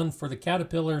 And the one for the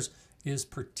caterpillars is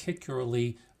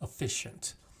particularly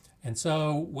efficient. And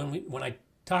so when I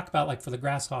talk about, like for the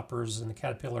grasshoppers and the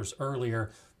caterpillars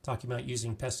earlier, talking about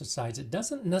using pesticides, it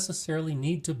doesn't necessarily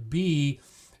need to be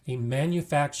a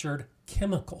manufactured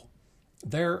chemical.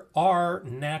 There are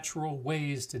natural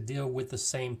ways to deal with the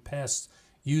same pests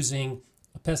using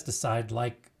a pesticide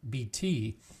like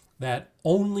BT that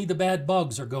only the bad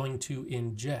bugs are going to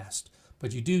ingest.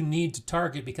 But you do need to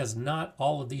target, because not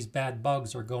all of these bad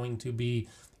bugs are going to be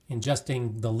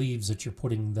ingesting the leaves that you're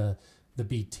putting the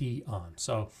BT on.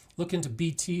 So look into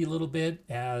BT a little bit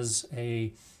as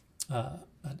a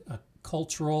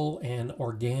cultural and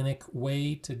organic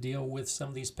way to deal with some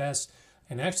of these pests,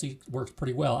 and actually works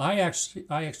pretty well. I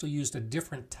actually used a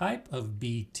different type of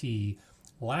BT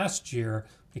last year,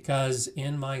 because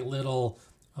in my little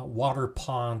water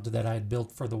pond that I had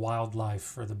built for the wildlife,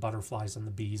 for the butterflies and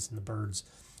the bees and the birds,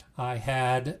 I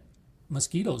had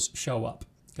mosquitoes show up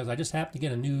because I just happened to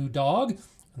get a new dog,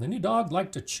 and the new dog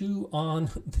liked to chew on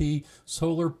the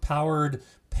solar powered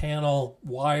panel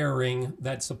wiring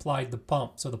that supplied the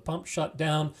pump. So the pump shut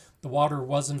down, the water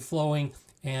wasn't flowing,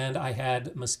 and I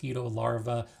had mosquito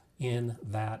larvae in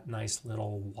that nice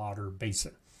little water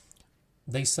basin.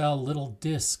 They sell little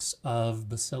discs of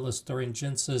Bacillus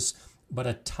thuringiensis, but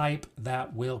a type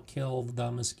that will kill the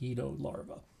mosquito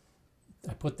larva.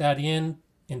 I put that in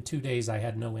 2 days, I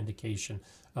had no indication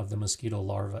of the mosquito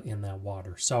larva in that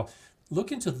water. So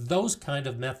look into those kind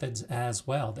of methods as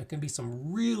well. There can be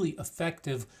some really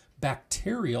effective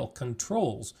bacterial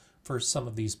controls for some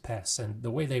of these pests, and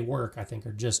the way they work, I think,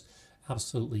 are just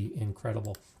absolutely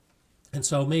incredible. And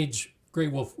so Mage Grey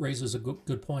Wolf raises a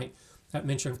good point. That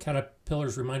mention of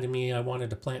caterpillars reminded me I wanted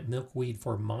to plant milkweed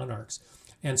for monarchs.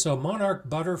 And so monarch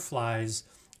butterflies,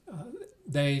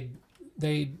 they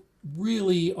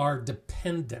really are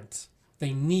dependent.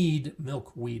 They need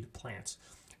milkweed plants.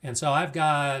 And so I've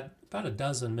got about a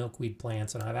dozen milkweed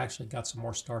plants, and I've actually got some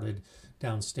more started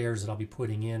downstairs that I'll be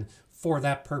putting in for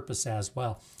that purpose as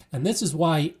well. And this is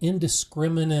why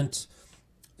indiscriminate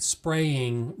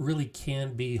spraying really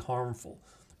can be harmful,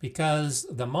 because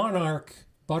the monarch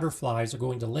butterflies are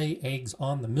going to lay eggs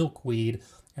on the milkweed,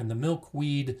 and the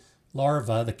milkweed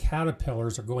larvae, the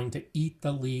caterpillars, are going to eat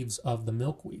the leaves of the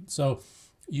milkweed. So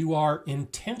you are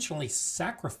intentionally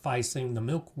sacrificing the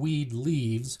milkweed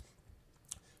leaves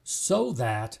so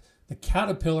that the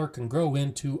caterpillar can grow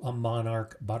into a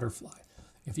monarch butterfly.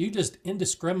 If you just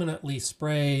indiscriminately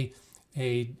spray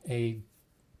a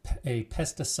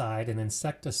pesticide, an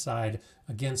insecticide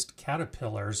against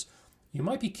caterpillars, you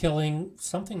might be killing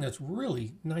something that's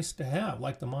really nice to have,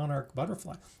 like the monarch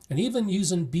butterfly. And even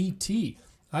using BT,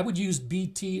 I would use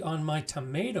BT on my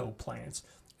tomato plants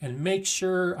and make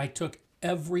sure I took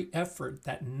every effort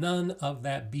that none of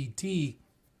that BT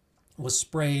was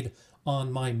sprayed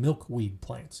on my milkweed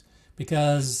plants,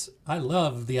 because I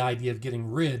love the idea of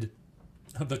getting rid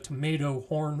of the tomato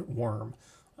hornworm,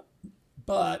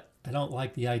 but I don't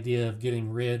like the idea of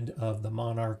getting rid of the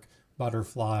monarch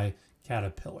butterfly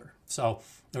caterpillar. So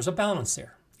there's a balance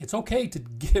there. It's okay to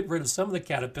get rid of some of the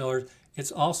caterpillars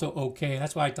it's also okay.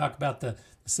 That's why I talk about the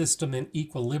system in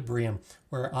equilibrium,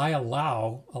 where I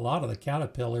allow a lot of the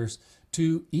caterpillars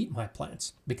to eat my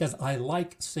plants because I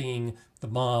like seeing the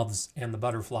moths and the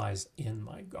butterflies in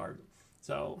my garden.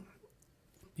 So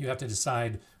you have to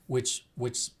decide which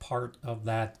part of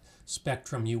that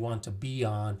spectrum you want to be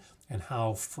on and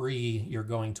how free you're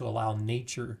going to allow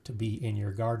nature to be in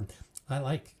your garden. I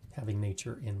like having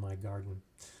nature in my garden.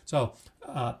 So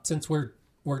since we're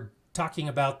talking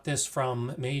about this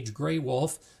from Mage Grey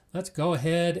Wolf, let's go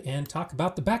ahead and talk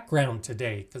about the background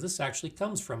today, because this actually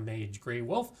comes from Mage Grey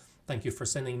Wolf. Thank you for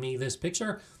sending me this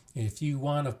picture. If you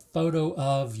want a photo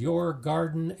of your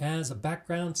garden as a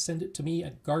background, send it to me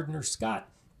at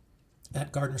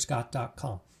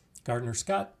gardenerscott@gardenerscott.com.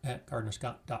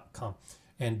 gardenerscott@gardenerscott.com.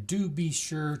 And do be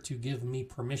sure to give me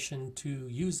permission to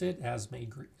use it, as Mage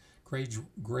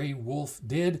Grey Wolf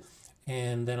did,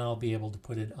 and then I'll be able to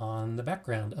put it on the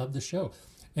background of the show.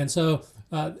 And so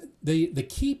the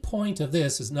key point of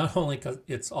this is not only because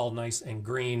it's all nice and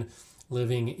green,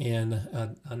 living in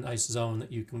a nice zone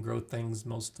that you can grow things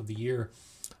most of the year,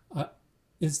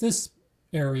 is this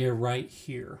area right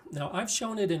here. Now, I've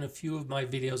shown it in a few of my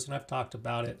videos and I've talked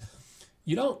about it.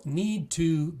 You don't need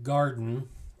to garden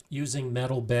using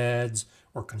metal beds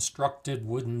or constructed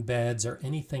wooden beds or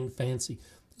anything fancy.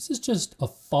 This is just a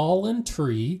fallen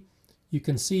tree. You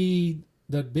can see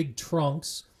the big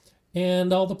trunks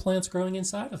and all the plants growing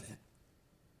inside of it.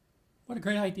 What a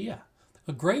great idea.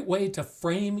 A great way to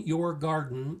frame your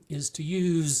garden is to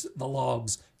use the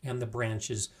logs and the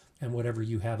branches and whatever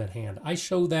you have at hand. I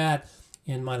show that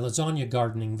in my lasagna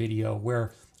gardening video,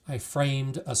 where I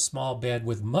framed a small bed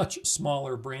with much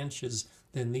smaller branches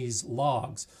than these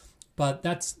logs. But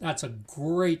that's a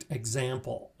great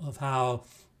example of how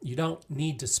you don't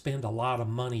need to spend a lot of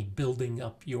money building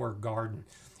up your garden.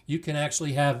 You can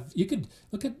actually have, you could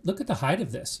look at the height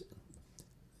of this.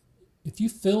 If you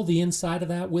fill the inside of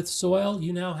that with soil,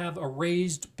 you now have a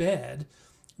raised bed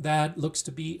that looks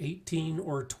to be 18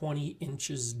 or 20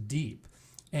 inches deep.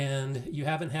 And you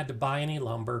haven't had to buy any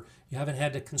lumber. You haven't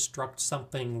had to construct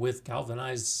something with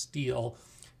galvanized steel.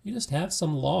 You just have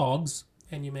some logs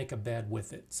and you make a bed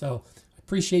with it. So I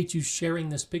appreciate you sharing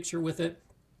this picture with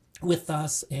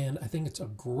us. And I think it's a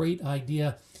great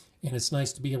idea. And it's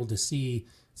nice to be able to see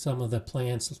some of the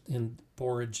plants and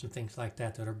forage and things like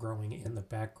that that are growing in the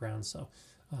background. So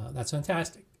that's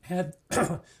fantastic.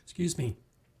 Excuse me.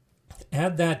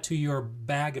 Add that to your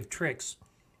bag of tricks.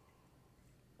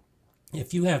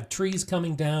 If you have trees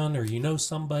coming down, or you know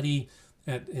somebody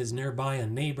that is nearby, a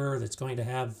neighbor that's going to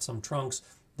have some trunks,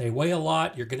 they weigh a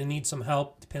lot, you're going to need some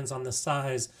help, depends on the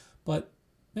size, but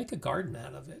make a garden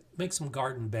out of it. Make some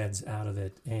garden beds out of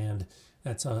it, and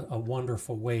that's a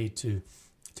wonderful way to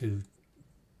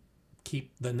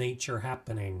keep the nature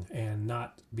happening and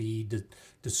not be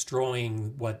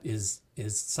destroying what is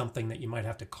something that you might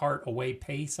have to cart away,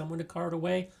 pay someone to cart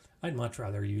away. I'd much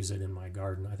rather use it in my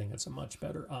garden. I think it's a much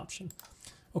better option.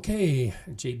 Okay,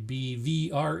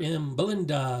 JBVRM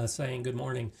Belinda saying good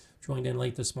morning. Joined in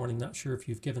late this morning. Not sure if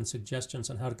you've given suggestions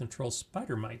on how to control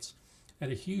spider mites. Had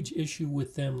a huge issue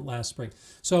with them last spring.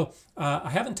 So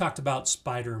I haven't talked about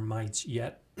spider mites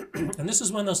yet. And this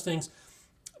is one of those things.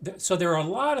 So there are a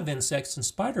lot of insects, and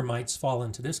spider mites fall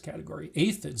into this category.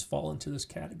 Aphids fall into this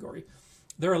category.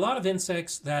 There are a lot of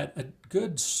insects that a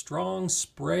good strong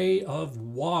spray of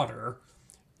water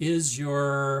is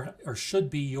your, or should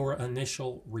be your,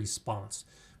 initial response,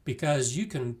 because you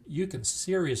can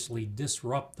seriously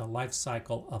disrupt the life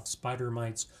cycle of spider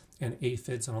mites and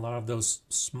aphids and a lot of those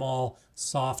small,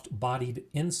 soft-bodied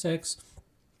insects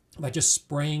by just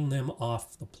spraying them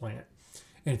off the plant.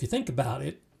 And if you think about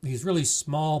it, these really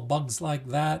small bugs like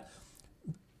that,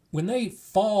 when they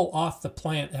fall off the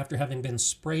plant after having been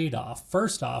sprayed off,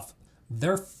 first off,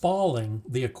 they're falling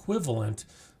the equivalent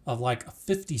of like a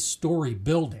 50-story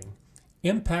building,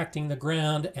 impacting the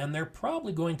ground, and they're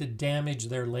probably going to damage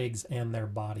their legs and their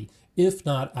body, if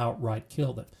not outright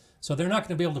kill them. So they're not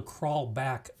going to be able to crawl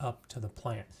back up to the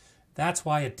plant. That's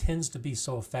why it tends to be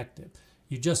so effective.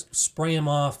 You just spray them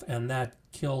off, and that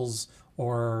kills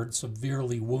or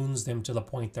severely wounds them to the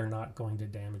point they're not going to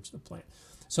damage the plant.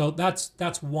 So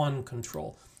that's one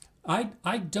control.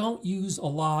 I don't use a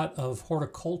lot of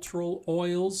horticultural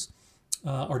oils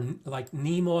or like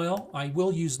neem oil. I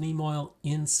will use neem oil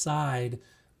inside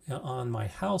on my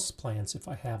house plants if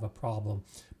I have a problem.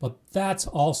 But that's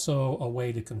also a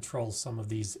way to control some of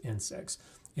these insects,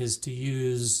 is to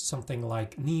use something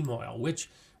like neem oil, which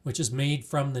is made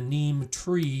from the neem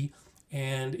tree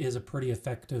and is a pretty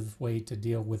effective way to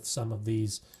deal with some of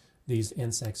these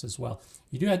insects as well.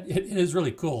 It is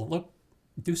really cool. Look,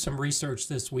 do some research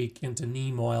this week into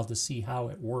neem oil to see how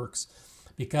it works,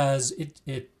 because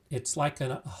it's like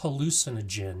a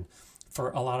hallucinogen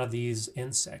for a lot of these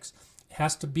insects. It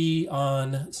has to be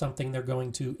on something they're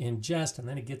going to ingest, and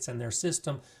then it gets in their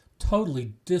system,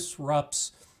 totally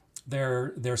disrupts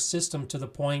their system to the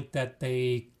point that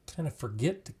they kind of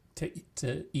forget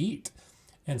to eat.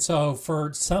 And so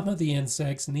for some of the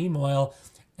insects, neem oil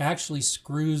actually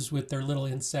screws with their little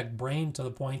insect brain to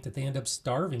the point that they end up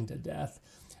starving to death.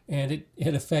 And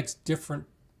it affects different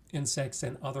insects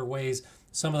in other ways.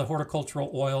 Some of the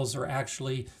horticultural oils are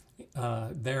actually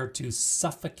there to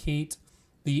suffocate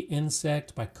the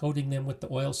insect by coating them with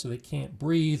the oil so they can't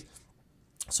breathe.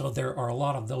 So there are a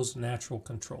lot of those natural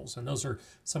controls, and those are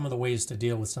some of the ways to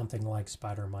deal with something like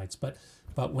spider mites. But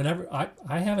whenever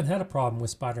I haven't had a problem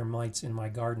with spider mites in my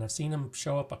garden. I've seen them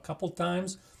show up a couple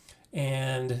times,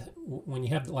 and when you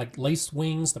have like lace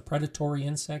wings, the predatory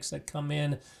insects that come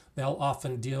in, they'll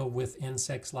often deal with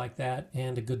insects like that,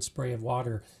 and a good spray of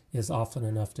water is often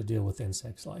enough to deal with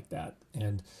insects like that.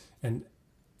 And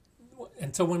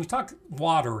so when we talk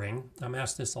watering, I'm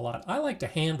asked this a lot. I like to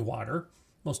hand water.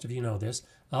 Most of you know this.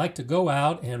 I like to go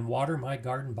out and water my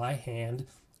garden by hand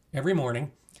every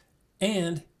morning,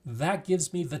 and that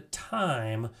gives me the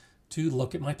time to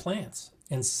look at my plants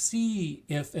and see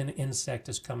if an insect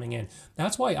is coming in.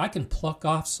 That's why I can pluck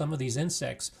off some of these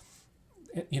insects.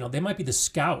 You know, they might be the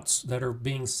scouts that are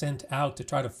being sent out to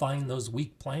try to find those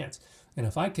weak plants. And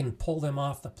if I can pull them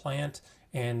off the plant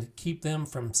and keep them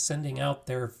from sending out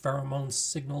their pheromone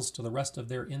signals to the rest of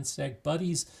their insect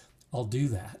buddies, I'll do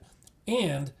that.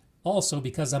 And also,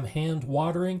 because I'm hand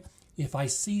watering, if I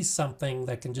see something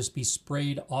that can just be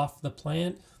sprayed off the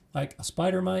plant, like a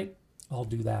spider mite, I'll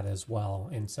do that as well.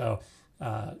 And so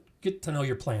get to know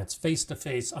your plants face to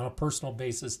face on a personal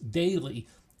basis daily,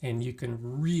 and you can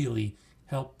really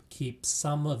help keep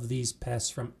some of these pests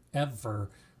from ever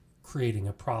creating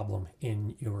a problem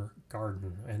in your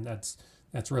garden. And that's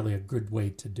really a good way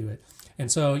to do it.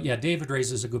 And so, yeah, David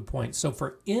raises a good point. So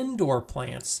for indoor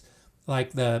plants,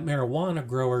 like the marijuana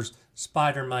growers,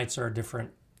 spider mites are a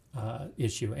different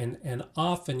issue. And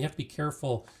often you have to be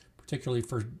careful, particularly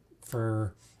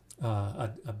for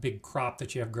a big crop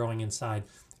that you have growing inside.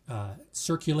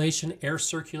 Circulation, air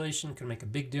circulation can make a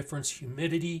big difference.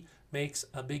 Humidity makes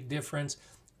a big difference.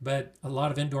 But a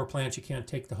lot of indoor plants, you can't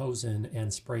take the hose in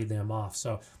and spray them off.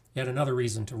 So yet another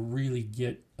reason to really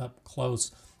get up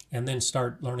close and then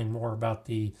start learning more about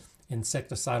the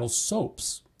insecticidal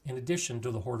soaps in addition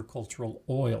to the horticultural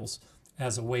oils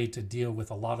as a way to deal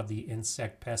with a lot of the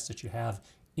insect pests that you have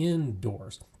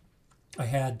indoors. I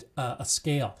had a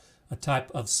scale, a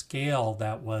type of scale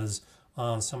that was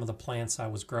on some of the plants I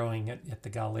was growing at the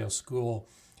Galileo School,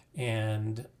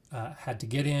 and had to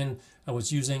get in. I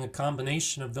was using a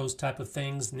combination of those type of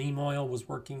things. Neem oil was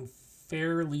working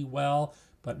fairly well,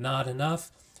 but not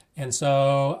enough. And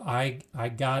so I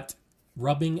got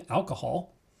rubbing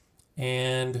alcohol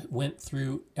and went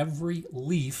through every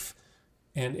leaf,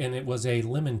 and it was a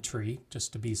lemon tree,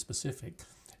 just to be specific.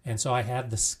 And so I had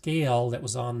the scale that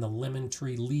was on the lemon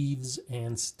tree leaves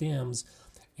and stems,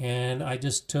 and I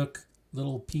just took a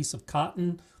little piece of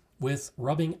cotton with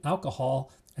rubbing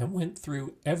alcohol and went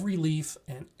through every leaf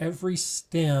and every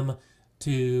stem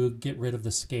to get rid of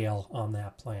the scale on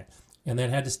that plant. And then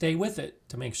had to stay with it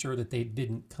to make sure that they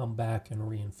didn't come back and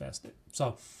reinfest it.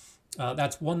 So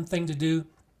that's one thing to do.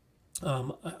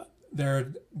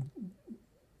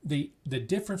 The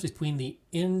difference between the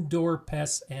indoor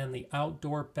pests and the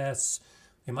outdoor pests,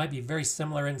 they might be very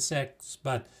similar insects,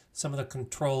 but some of the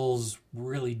controls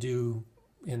really do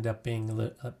end up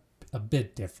being a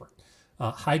bit different.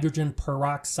 Hydrogen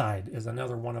peroxide is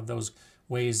another one of those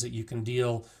ways that you can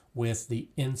deal with the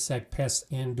insect pests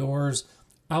indoors.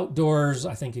 Outdoors,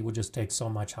 I think it would just take so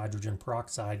much hydrogen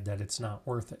peroxide that it's not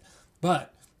worth it.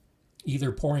 But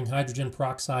either pouring hydrogen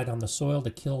peroxide on the soil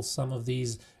to kill some of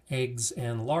these eggs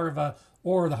and larvae,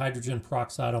 or the hydrogen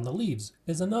peroxide on the leaves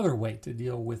is another way to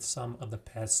deal with some of the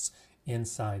pests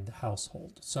inside the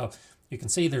household. So you can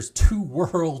see there's two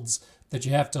worlds that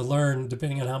you have to learn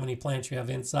depending on how many plants you have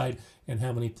inside and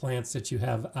how many plants that you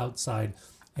have outside.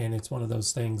 And it's one of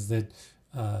those things that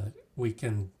we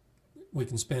can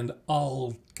spend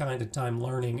all kind of time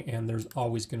learning, and there's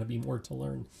always going to be more to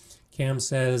learn. Cam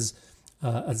says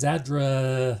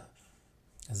azadirachtin,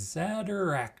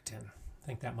 I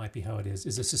think that might be how it is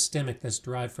a systemic that's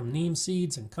derived from neem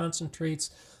seeds and concentrates.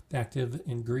 The active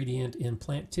ingredient in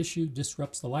plant tissue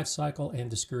disrupts the life cycle and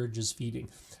discourages feeding.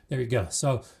 There you go.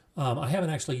 So I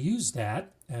haven't actually used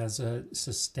that as a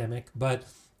systemic, but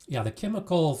yeah, the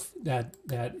chemical that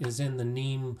is in the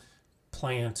neem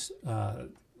plant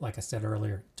like I said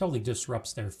earlier, totally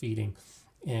disrupts their feeding,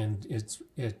 and it's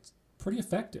pretty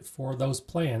effective for those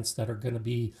plants that are going to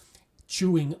be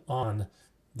chewing on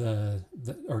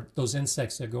or those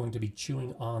insects that are going to be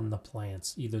chewing on the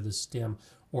plants, either the stem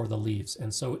or the leaves.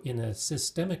 And so in a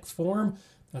systemic form,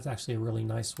 that's actually a really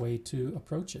nice way to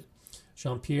approach it.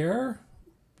 Jean-Pierre,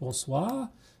 bonsoir.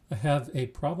 I have a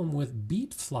problem with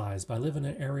beet flies. I live in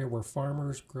an area where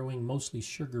farmers growing mostly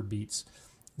sugar beets.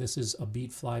 This is a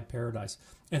beet fly paradise.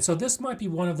 And so this might be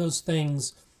one of those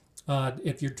things,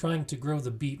 if you're trying to grow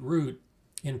the beetroot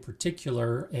in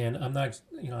particular, and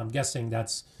I'm guessing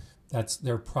that's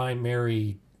their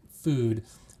primary food.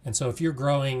 And so if you're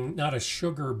growing not a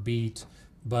sugar beet,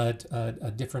 but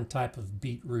a different type of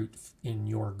beetroot in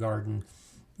your garden,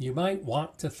 you might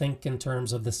want to think in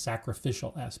terms of the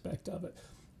sacrificial aspect of it.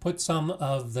 Put some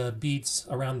of the beets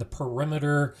around the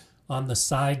perimeter on the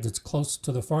side that's close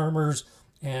to the farmers,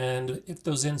 and if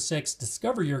those insects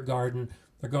discover your garden,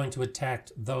 they're going to attack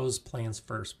those plants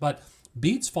first. But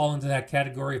beets fall into that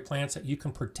category of plants that you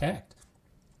can protect.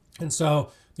 And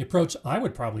so the approach I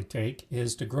would probably take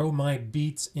is to grow my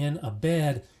beets in a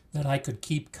bed that I could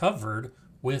keep covered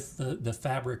with the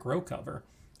fabric row cover.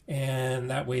 And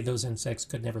that way those insects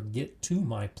could never get to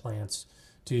my plants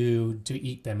to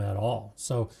eat them at all.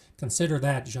 So consider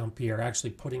that, Jean-Pierre,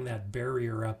 actually putting that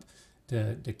barrier up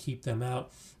to keep them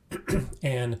out.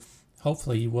 And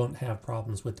hopefully you won't have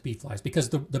problems with the beet flies, because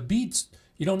the beets,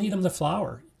 you don't need them to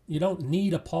flower. You don't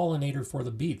need a pollinator for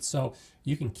the beets. So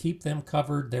you can keep them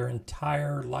covered their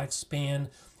entire lifespan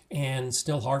and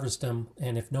still harvest them.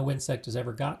 And if no insect has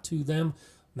ever got to them,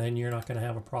 then you're not going to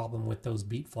have a problem with those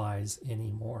beet flies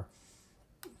anymore.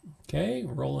 Okay,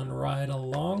 rolling right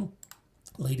along.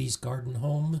 Ladies' garden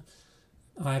home.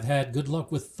 I've had good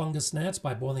luck with fungus gnats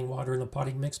by boiling water in the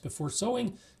potting mix before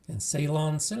sowing and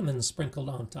Ceylon cinnamon sprinkled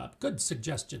on top. Good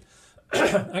suggestion.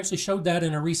 I actually showed that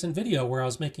in a recent video where I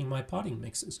was making my potting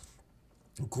mixes.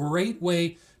 Great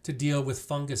way to deal with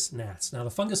fungus gnats. Now the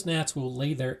fungus gnats will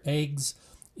lay their eggs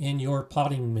in your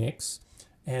potting mix,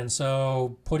 and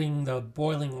so putting the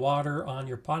boiling water on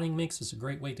your potting mix is a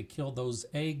great way to kill those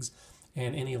eggs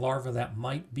and any larvae that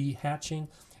might be hatching.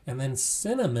 And then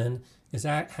cinnamon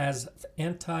has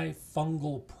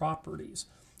antifungal properties.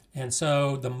 And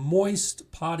so the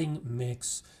moist potting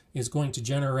mix is going to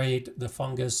generate the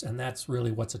fungus, and that's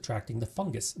really what's attracting the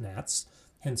fungus gnats,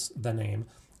 hence the name.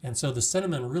 And so the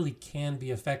cinnamon really can be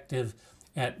effective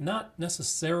at not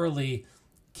necessarily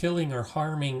killing or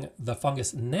harming the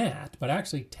fungus gnat, but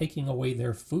actually taking away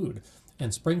their food.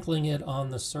 And sprinkling it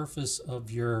on the surface of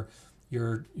your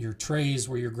trays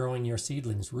where you're growing your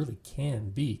seedlings really can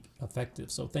be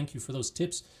effective. So thank you for those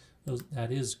tips.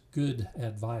 That is good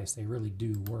advice. They really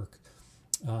do work.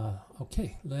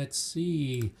 Okay, let's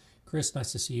see. Chris,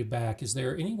 nice to see you back. Is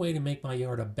there any way to make my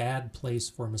yard a bad place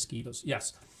for mosquitoes?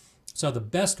 Yes. So the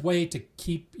best way to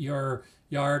keep your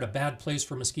yard a bad place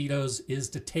for mosquitoes is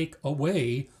to take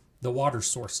away the water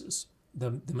sources.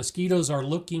 The mosquitoes are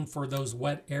looking for those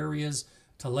wet areas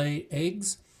to lay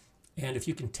eggs. And if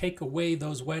you can take away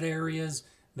those wet areas,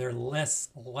 they're less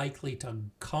likely to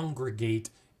congregate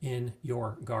in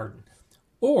your garden.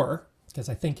 Or, because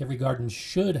I think every garden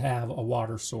should have a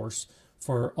water source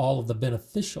for all of the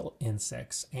beneficial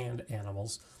insects and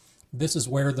animals, this is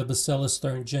where the Bacillus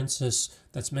thuringiensis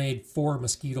that's made for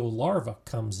mosquito larvae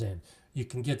comes in. You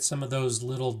can get some of those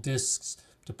little discs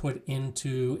to put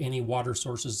into any water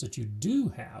sources that you do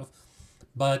have,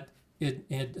 but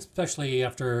especially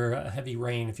after a heavy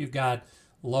rain, if you've got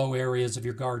low areas of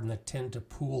your garden that tend to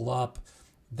pool up,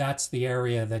 that's the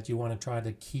area that you want to try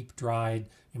to keep dried,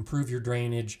 improve your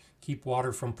drainage, keep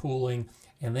water from pooling,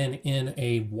 and then in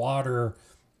a water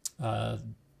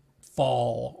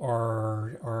fall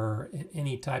or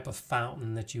any type of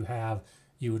fountain that you have,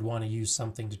 you would want to use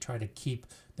something to try to keep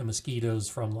the mosquitoes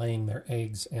from laying their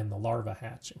eggs and the larvae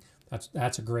hatching.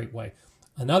 That's a great way.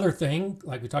 Another thing,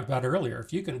 like we talked about earlier,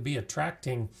 if you can be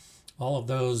attracting all of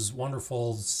those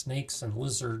wonderful snakes and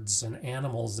lizards and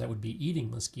animals that would be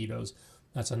eating mosquitoes,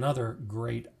 that's another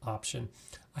great option.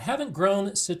 I haven't grown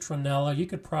citronella. You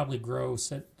could probably grow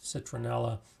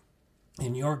citronella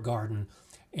in your garden,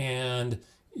 and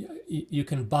you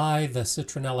can buy the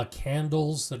citronella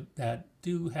candles that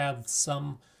do have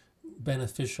some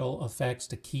beneficial effects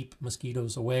to keep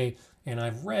mosquitoes away. And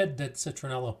I've read that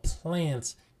citronella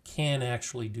plants can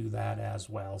actually do that as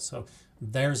well. So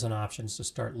there's an option to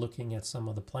start looking at some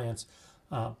of the plants.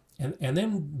 And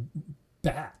then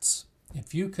bats.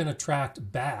 If you can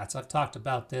attract bats, I've talked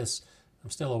about this, I'm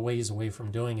still a ways away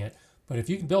from doing it, but if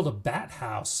you can build a bat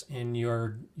house in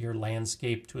your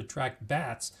landscape to attract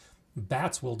bats,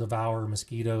 bats will devour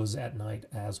mosquitoes at night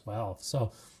as well.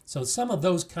 So some of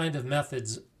those kind of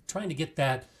methods, trying to get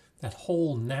that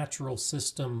whole natural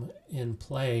system in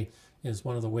play, is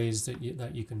one of the ways that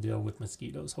you can deal with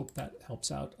mosquitoes. Hope that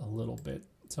helps out a little bit.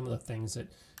 Some of the things that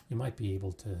you might be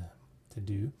able to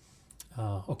do.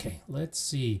 Okay, let's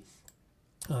see.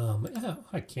 Yeah,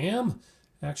 hi Cam.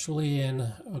 Actually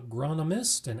an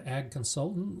agronomist and ag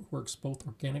consultant, works both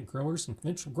organic growers and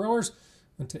conventional growers.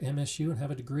 Went to MSU and have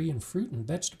a degree in fruit and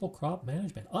vegetable crop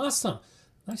management. Awesome.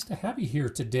 Nice to have you here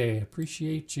today.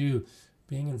 Appreciate you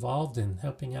being involved and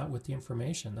helping out with the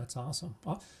information. That's awesome.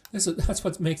 That's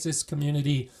what makes this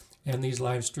community and these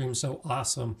live streams so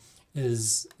awesome,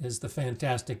 is the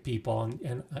fantastic people.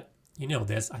 And you know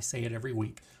this, I say it every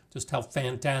week, just how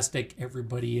fantastic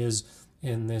everybody is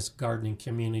in this gardening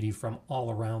community from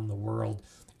all around the world.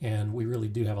 And we really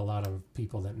do have a lot of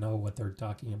people that know what they're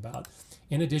talking about,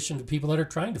 in addition to people that are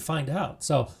trying to find out.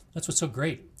 So that's what's so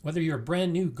great. Whether you're a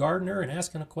brand new gardener and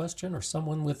asking a question, or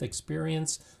someone with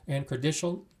experience and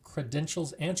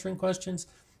credentials answering questions,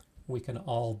 we can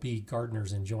all be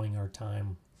gardeners enjoying our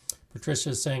time. Patricia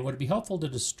is saying, would it be helpful to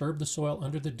disturb the soil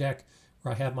under the deck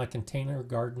where I have my container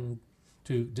garden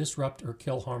to disrupt or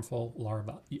kill harmful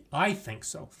larvae? I think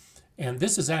so. And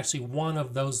this is actually one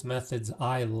of those methods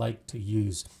I like to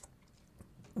use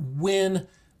when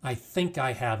I think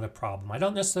I have a problem. I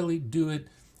don't necessarily do it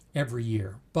every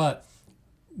year, but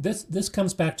this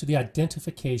comes back to the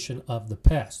identification of the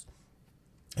pest.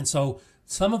 And so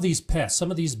some of these pests,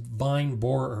 some of these vine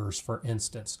borers, for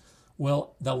instance,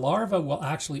 the larva will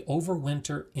actually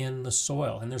overwinter in the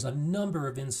soil. And there's a number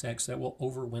of insects that will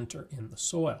overwinter in the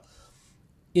soil.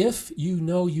 If you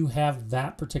know you have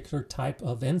that particular type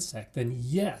of insect, then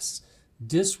yes,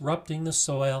 disrupting the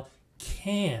soil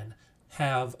can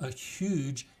have a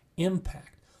huge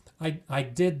impact. I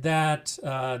did that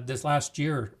this last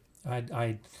year.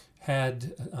 I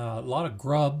had a lot of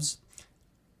grubs.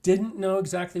 Didn't know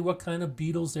exactly what kind of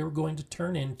beetles they were going to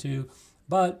turn into,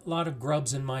 but a lot of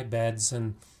grubs in my beds,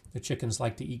 and the chickens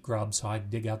like to eat grubs, so I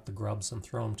dig out the grubs and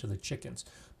throw them to the chickens.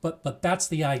 But that's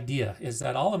the idea, is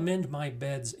that I'll amend my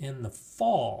beds in the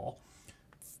fall,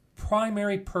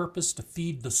 primary purpose to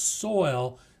feed the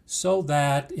soil so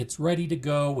that it's ready to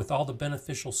go with all the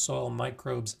beneficial soil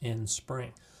microbes in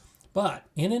spring. But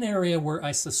in an area where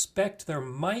I suspect there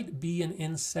might be an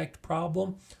insect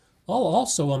problem, I'll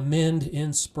also amend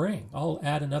in spring. I'll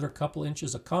add another couple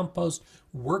inches of compost,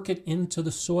 work it into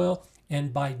the soil,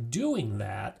 and by doing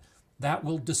that, that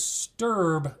will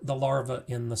disturb the larva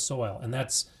in the soil. And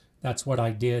that's what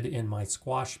I did in my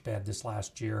squash bed this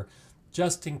last year,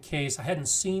 just in case. I hadn't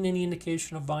seen any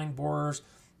indication of vine borers,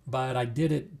 but I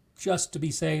did it just to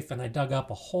be safe, and I dug up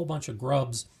a whole bunch of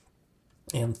grubs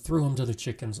and threw them to the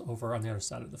chickens over on the other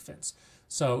side of the fence.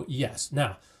 So yes.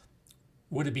 Now,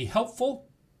 would it be helpful?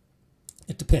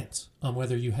 It depends on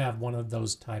whether you have one of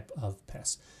those type of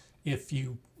pests. If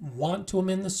you want to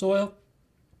amend the soil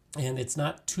and it's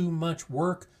not too much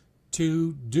work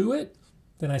to do it,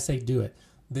 then I say do it.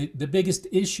 The biggest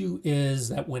issue is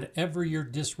that whenever you're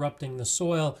disrupting the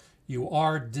soil, you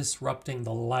are disrupting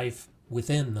the life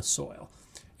within the soil.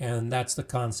 And that's the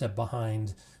concept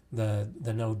behind the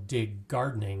no-dig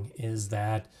gardening, is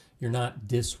that you're not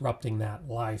disrupting that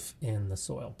life in the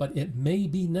soil. But it may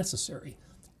be necessary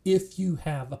if you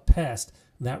have a pest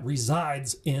that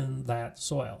resides in that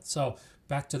soil. So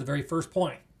back to the very first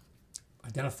point,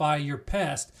 identify your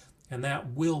pest, and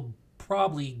that will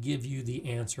probably give you the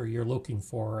answer you're looking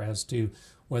for as to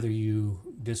whether you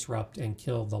disrupt and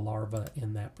kill the larva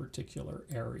in that particular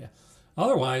area.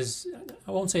 Otherwise,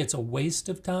 I won't say it's a waste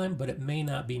of time, but it may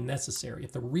not be necessary.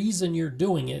 If the reason you're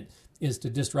doing it is to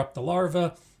disrupt the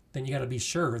larva, then you got to be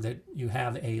sure that you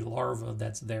have a larva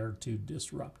that's there to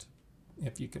disrupt,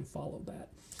 if you can follow that.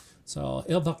 So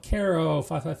Il Vaquero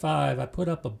 555, I put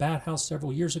up a bat house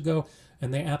several years ago,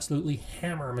 and they absolutely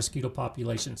hammer mosquito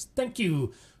populations. Thank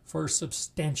you for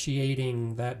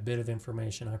substantiating that bit of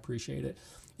information. I appreciate it.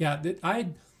 Yeah,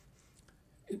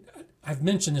 I've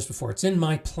mentioned this before. It's in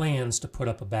my plans to put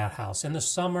up a bat house. In the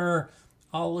summer,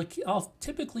 I'll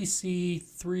typically see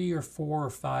 3 or 4 or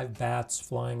 5 bats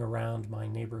flying around my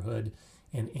neighborhood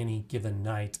in any given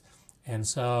night. And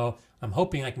so I'm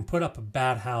hoping I can put up a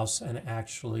bat house and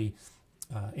actually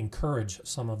encourage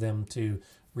some of them to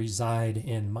reside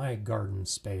in my garden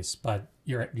space. But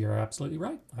you're absolutely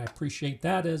right. I appreciate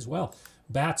that as well.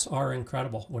 Bats are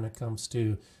incredible when it comes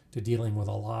to dealing with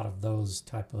a lot of those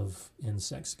type of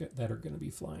insects that are going to be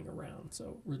flying around.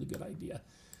 So really good idea.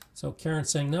 So Karen's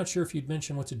saying, not sure if you'd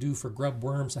mentioned what to do for grub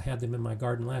worms. I had them in my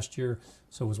garden last year,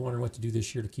 so I was wondering what to do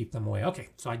this year to keep them away. Okay,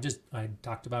 so I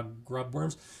talked about grub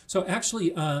worms. So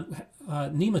actually,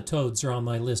 nematodes are on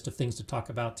my list of things to talk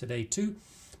about today too.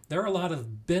 There are a lot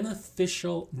of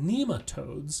beneficial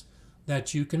nematodes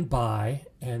that you can buy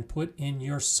and put in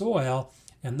your soil,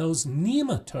 and those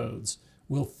nematodes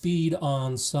will feed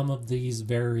on some of these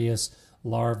various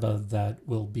larvae that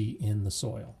will be in the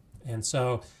soil. And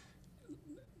so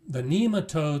the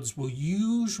nematodes will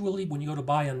usually, when you go to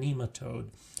buy a nematode,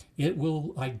 it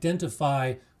will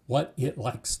identify what it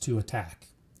likes to attack.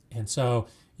 And so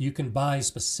you can buy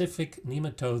specific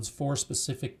nematodes for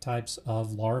specific types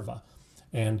of larvae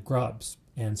and grubs.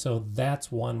 And so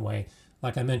that's one way.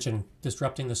 Like I mentioned,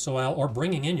 disrupting the soil or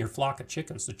bringing in your flock of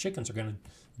chickens. The chickens are going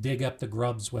to dig up the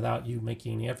grubs without you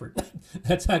making any effort.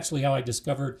 That's actually how I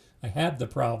discovered I had the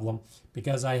problem,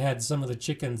 because I had some of the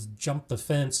chickens jump the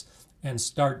fence and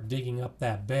start digging up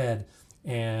that bed.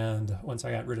 And once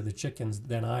I got rid of the chickens,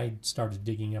 then I started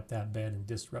digging up that bed and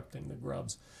disrupting the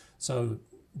grubs. So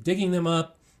digging them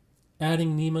up,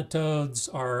 adding nematodes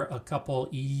are a couple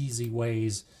easy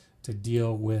ways to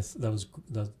deal with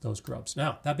those grubs.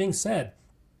 Now, that being said,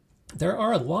 there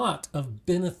are a lot of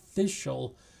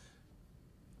beneficial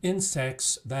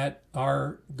insects that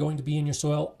are going to be in your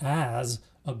soil as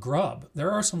a grub.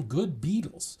 There are some good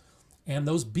beetles, and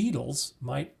those beetles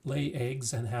might lay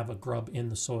eggs and have a grub in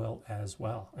the soil as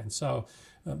well. And so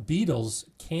beetles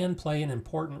can play an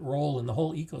important role in the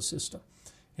whole ecosystem.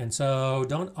 And so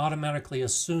don't automatically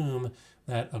assume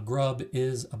that a grub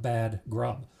is a bad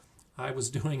grub. I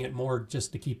was doing it more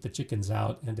just to keep the chickens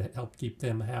out and to help keep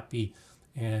them happy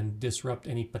and disrupt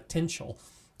any potential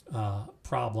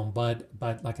problem. But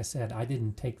like I said, I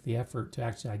didn't take the effort to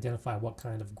actually identify what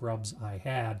kind of grubs I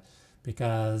had,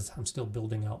 because I'm still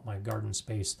building out my garden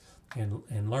space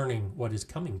and learning what is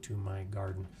coming to my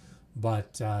garden.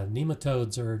 But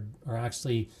nematodes are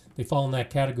actually, they fall in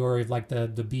that category of like the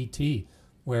BT,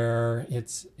 where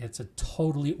it's a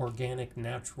totally organic,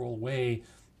 natural way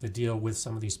to deal with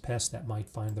some of these pests that might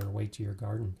find their way to your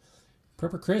garden.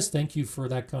 Prepper Chris, thank you for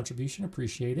that contribution.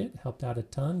 Appreciate it. Helped out a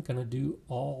ton. Gonna do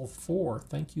all 4.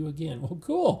 Thank you again. Well,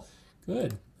 cool.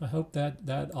 Good. I hope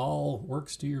that all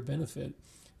works to your benefit.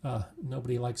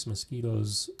 Nobody likes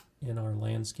mosquitoes in our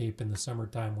landscape in the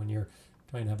summertime when you're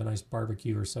trying to have a nice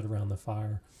barbecue or sit around the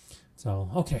fire. So,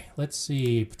 okay, let's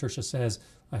see. Patricia says,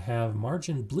 I have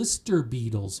margin blister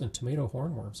beetles and tomato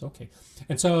hornworms. Okay.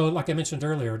 And so, like I mentioned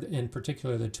earlier, in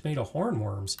particular, the tomato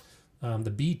hornworms,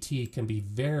 the BT can be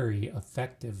very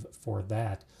effective for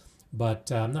that.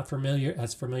 But I'm not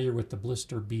as familiar with the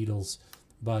blister beetles.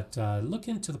 But look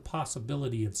into the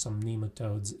possibility of some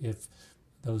nematodes if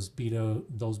those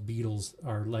beetles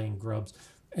are laying grubs.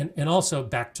 And also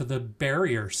back to the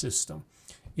barrier system.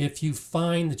 If you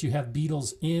find that you have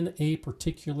beetles in a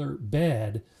particular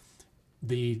bed,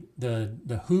 the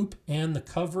hoop and the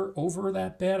cover over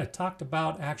that bed, I talked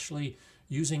about actually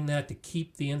using that to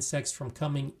keep the insects from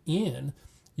coming in.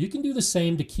 You can do the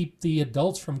same to keep the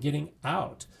adults from getting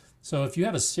out. So if you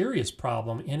have a serious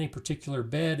problem in a particular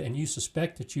bed and you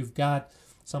suspect that you've got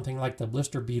something like the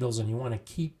blister beetles and you want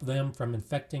to keep them from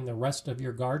infecting the rest of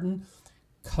your garden,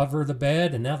 cover the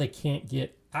bed, and now they can't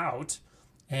get out.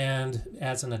 And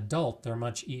as an adult, they're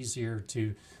much easier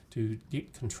to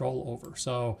get control over.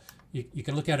 So you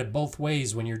can look at it both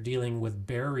ways when you're dealing with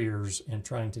barriers and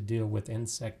trying to deal with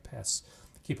insect pests.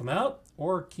 Keep them out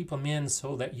or keep them in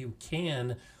so that you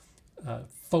can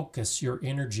focus your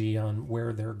energy on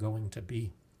where they're going to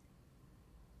be.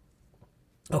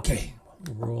 Okay,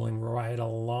 rolling right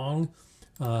along.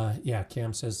 Yeah,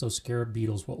 Cam says those scarab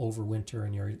beetles will overwinter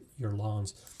in your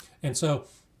lawns. And so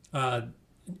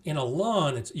in a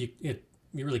lawn, you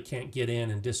really can't get in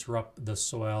and disrupt the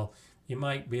soil. You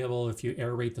might be able, if you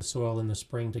aerate the soil in the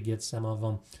spring, to get some of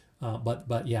them.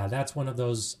 But yeah, that's one of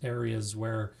those areas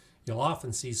where you'll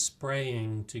often see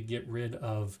spraying to get rid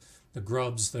of the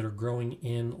grubs that are growing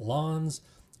in lawns.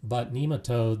 But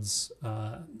nematodes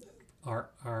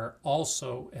are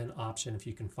also an option if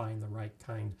you can find the right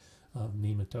kind of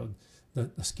nematode. The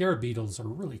scarab beetles are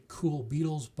really cool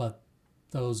beetles, but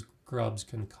those grubs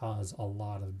can cause a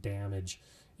lot of damage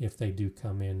if they do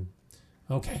come in.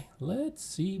 Okay, let's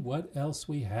see what else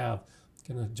we have.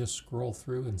 I'm gonna just scroll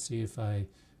through and see if I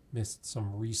missed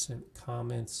some recent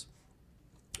comments.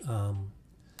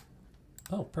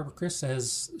 Oh, Pepper Chris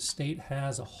says state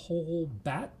has a whole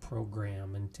bat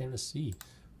program in Tennessee.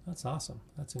 That's awesome.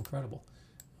 That's incredible.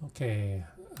 Okay,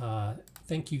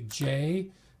 thank you,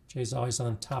 Jay. Jay's always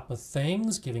on top of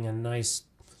things, giving a nice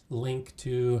link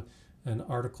to an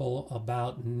article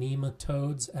about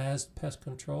nematodes as pest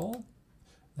control.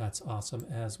 That's awesome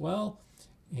as well.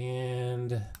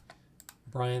 And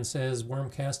Brian says worm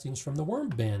castings from the worm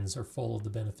bins are full of the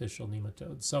beneficial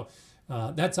nematodes. So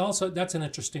that's an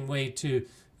interesting way to,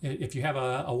 if you have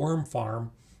a worm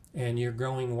farm and you're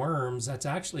growing worms, that's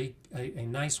actually a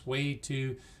nice way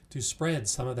to spread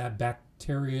some of that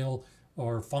bacterial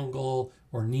or fungal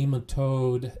or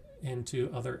nematode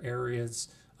into other areas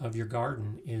of your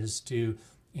garden, is to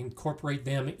incorporate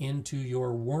them into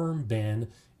your worm bin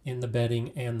in the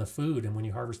bedding and the food. And when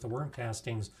you harvest the worm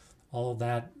castings, all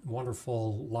that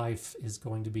wonderful life is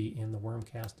going to be in the worm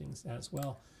castings as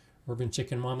well. Urban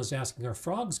Chicken Mom is asking, are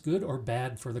frogs good or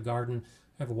bad for the garden?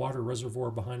 I have a water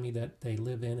reservoir behind me that they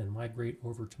live in and migrate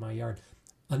over to my yard.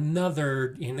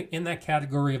 Another, in that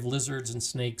category of lizards and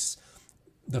snakes,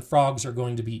 the frogs are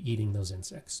going to be eating those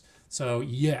insects. So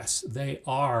yes, they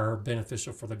are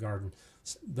beneficial for the garden.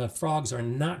 The frogs are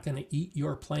not going to eat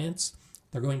your plants.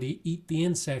 They're going to eat the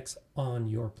insects on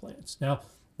your plants. Now,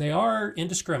 they are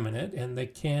indiscriminate, and they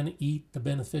can eat the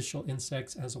beneficial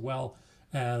insects as well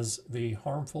as the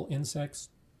harmful insects,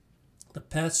 the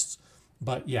pests.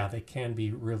 But yeah, they can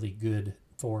be really good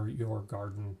for your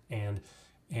garden. And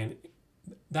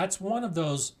that's one of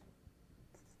those.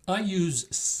 I use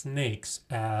snakes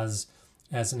as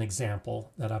an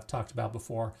example that I've talked about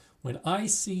before. When I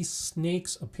see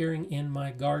snakes appearing in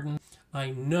my garden,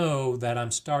 I know that I'm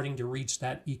starting to reach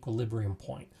that equilibrium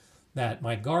point, that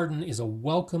my garden is a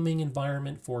welcoming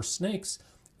environment for snakes,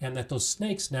 and that those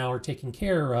snakes now are taking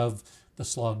care of the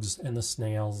slugs and the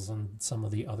snails and some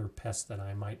of the other pests that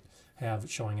I might have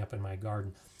showing up in my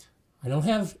garden. I don't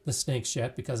have the snakes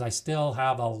yet because I still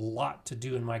have a lot to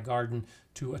do in my garden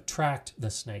to attract the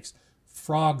snakes.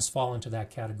 Frogs fall into that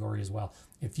category as well.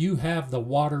 If you have the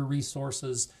water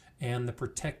resources and the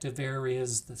protective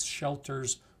areas, the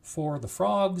shelters for the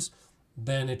frogs,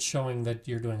 then it's showing that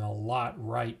you're doing a lot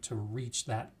right to reach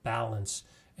that balance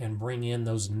and bring in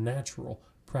those natural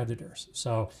predators.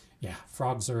 So yeah,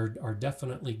 frogs are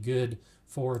definitely good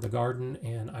for the garden,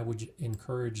 and I would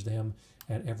encourage them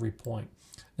at every point.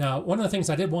 Now, one of the things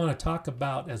I did want to talk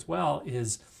about as well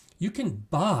is you can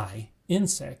buy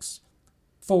insects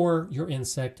for your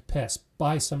insect pests.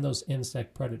 Buy some of those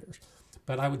insect predators.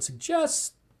 But I would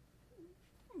suggest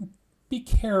be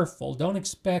careful. Don't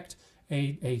expect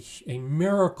a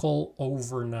miracle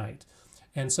overnight.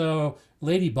 And so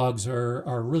ladybugs are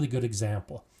a really good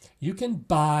example. You can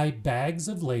buy bags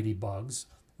of ladybugs,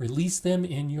 release them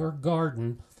in your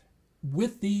garden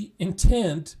with the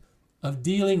intent of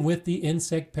dealing with the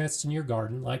insect pests in your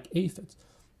garden, like aphids.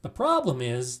 The problem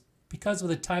is, because of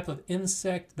the type of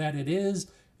insect that it is,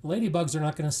 ladybugs are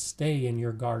not going to stay in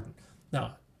your garden.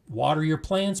 Now, water your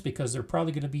plants because they're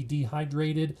probably going to be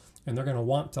dehydrated and they're going to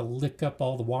want to lick up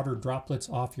all the water droplets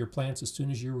off your plants as soon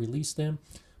as you release them.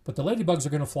 But the ladybugs are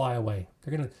going to fly away.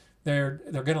 They're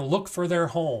going to look for their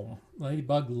home.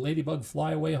 Ladybug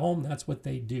fly away home. That's what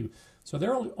they do. So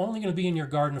they're only going to be in your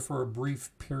garden for a brief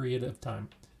period of time.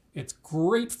 It's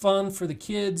great fun for the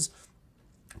kids,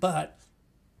 but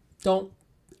don't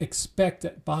expect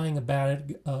that buying a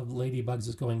bag of ladybugs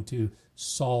is going to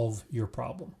solve your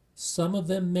problem. Some of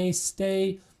them may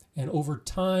stay, and over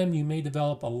time you may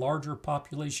develop a larger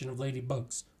population of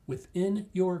ladybugs within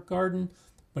your garden,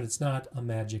 but it's not a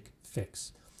magic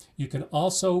fix. You can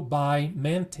also buy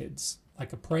mantids,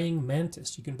 like a praying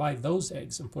mantis. You can buy those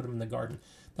eggs and put them in the garden.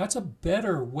 That's a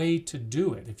better way to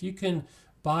do it. If you can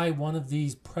buy one of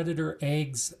these predator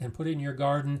eggs and put it in your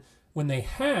garden, when they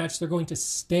hatch, they're going to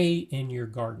stay in your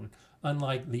garden,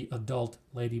 unlike the adult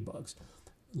ladybugs.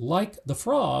 Like the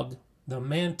frog, the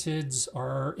mantids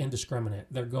are indiscriminate.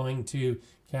 They're going to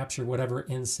capture whatever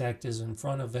insect is in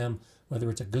front of them, whether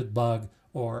it's a good bug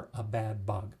or a bad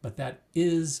bug. But that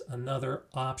is another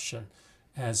option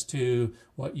as to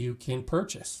what you can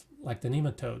purchase, like the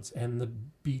nematodes and the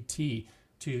BT,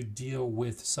 to deal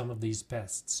with some of these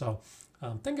pests. So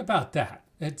think about that.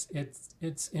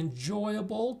 It's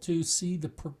enjoyable to see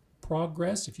the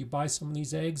progress if you buy some of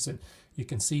these eggs and you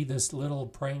can see this little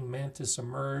praying mantis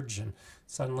emerge and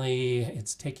suddenly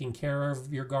it's taking care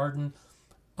of your garden.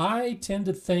 I tend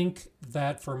to think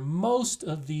that for most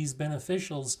of these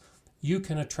beneficials, you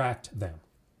can attract them.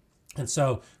 And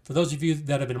so for those of you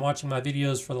that have been watching my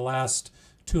videos for the last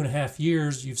 2.5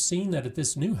 years, you've seen that at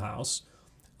this new house,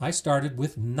 I started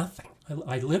with nothing.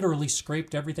 I literally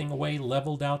scraped everything away,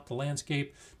 leveled out the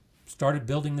landscape, started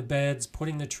building the beds,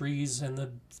 putting the trees and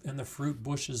the fruit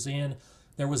bushes in.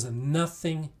 There was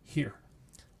nothing here.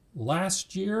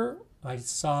 Last year, I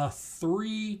saw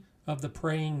 3 of the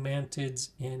praying mantids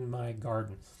in my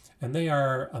garden, and they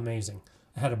are amazing.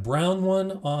 I had a brown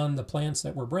one on the plants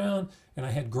that were brown, and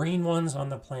I had green ones on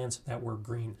the plants that were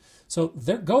green. So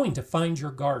they're going to find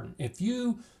your garden. If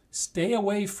you stay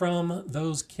away from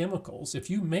those chemicals, if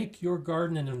you make your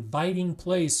garden an inviting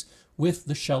place with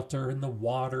the shelter and the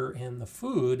water and the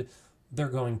food, they're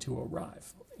going to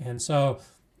arrive. And so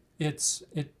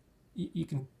you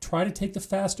can try to take the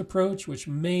fast approach, which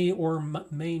may or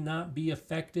may not be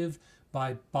effective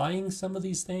by buying some of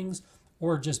these things,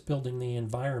 or just building the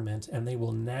environment, and they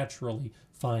will naturally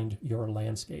find your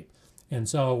landscape. And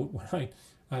so when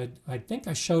I think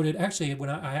I showed it, actually, when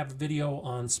I have a video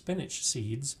on spinach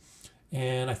seeds,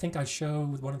 and I think I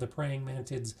showed one of the praying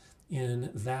mantids in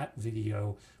that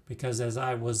video, because as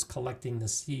I was collecting the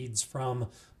seeds from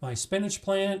my spinach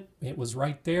plant, it was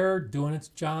right there doing its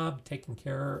job, taking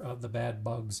care of the bad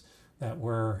bugs that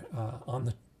were on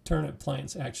the turnip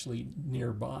plants actually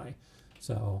nearby.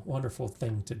 So wonderful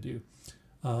thing to do.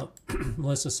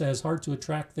 Melissa says, hard to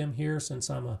attract them here since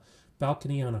I'm a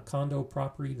balcony on a condo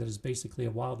property that is basically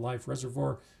a wildlife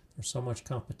reservoir. There's so much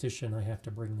competition, I have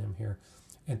to bring them here.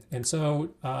 And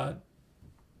so,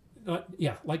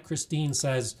 yeah, like Christine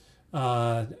says,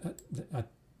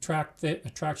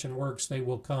 attraction works, they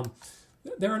will come.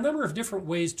 There are a number of different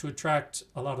ways to attract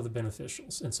a lot of the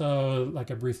beneficials. And so,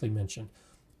 like I briefly mentioned,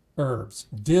 herbs,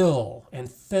 dill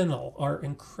and fennel are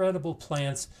incredible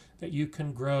plants that you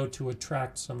can grow to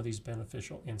attract some of these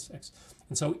beneficial insects.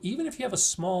 And so even if you have a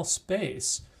small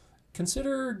space,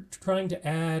 consider trying to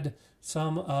add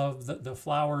some of the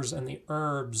flowers and the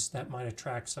herbs that might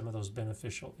attract some of those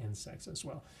beneficial insects as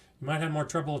well. You might have more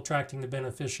trouble attracting the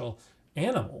beneficial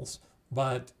animals,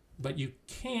 but you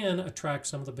can attract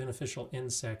some of the beneficial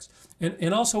insects.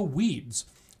 And also weeds.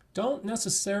 Don't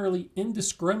necessarily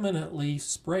indiscriminately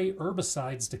spray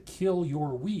herbicides to kill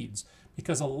your weeds,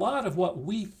 because a lot of what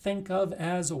we think of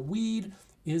as a weed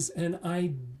is an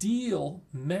ideal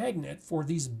magnet for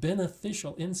these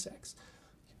beneficial insects.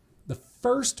 The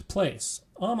first place,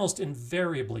 almost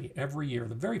invariably every year,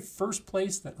 the very first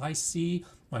place that I see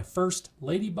my first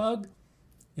ladybug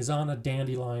is on a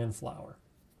dandelion flower.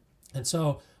 And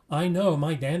so I know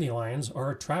my dandelions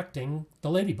are attracting the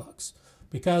ladybugs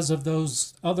because of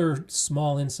those other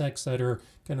small insects that are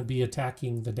going to be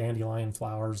attacking the dandelion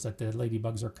flowers that the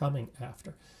ladybugs are coming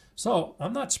after. So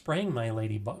I'm not spraying my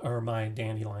my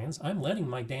dandelions. I'm letting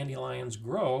my dandelions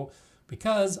grow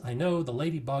because I know the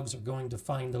ladybugs are going to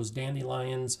find those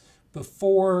dandelions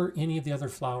before any of the other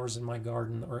flowers in my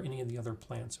garden or any of the other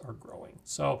plants are growing.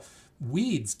 So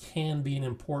weeds can be an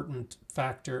important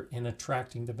factor in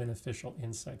attracting the beneficial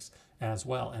insects as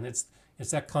well. And it's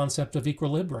that concept of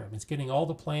equilibrium. It's getting all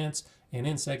the plants and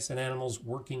insects and animals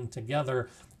working together,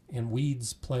 and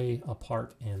weeds play a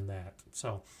part in that.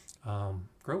 So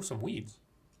grow some weeds.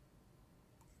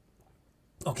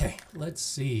 Okay, let's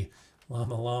see.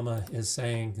 Llama Llama is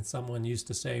saying, someone used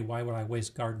to say, why would I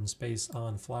waste garden space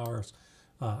on flowers?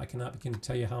 I cannot begin to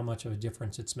tell you how much of a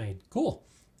difference it's made. Cool.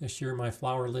 This year my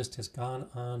flower list has gone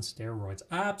on steroids.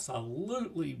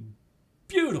 Absolutely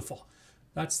beautiful.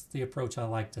 That's the approach I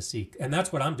like to see. And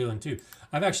that's what I'm doing too.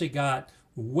 I've actually got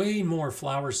way more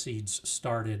flower seeds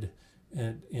started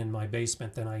in my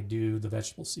basement than I do the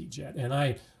vegetable seeds yet. And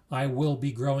I will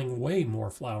be growing way more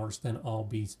flowers than I'll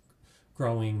be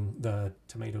growing the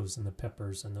tomatoes and the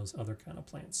peppers and those other kind of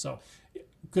plants. So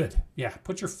good. Yeah,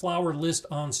 put your flower list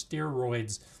on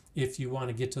steroids if you want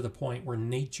to get to the point where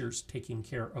nature's taking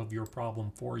care of your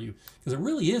problem for you. Because it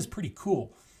really is pretty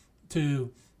cool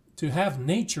to have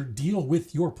nature deal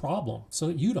with your problem so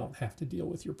that you don't have to deal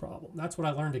with your problem. That's what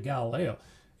I learned at Galileo.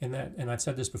 And I've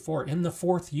said this before, in the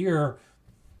 4th year,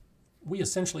 we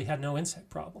essentially had no insect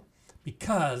problem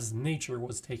because nature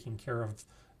was taking care of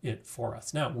it for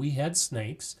us. Now, we had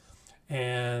snakes,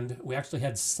 and we actually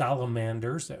had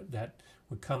salamanders that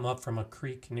would come up from a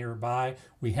creek nearby.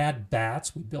 We had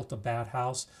bats. We built a bat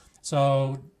house.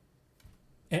 So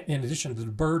in addition to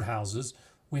the bird houses,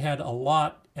 we had a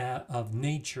lot of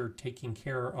nature taking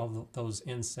care of those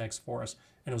insects for us,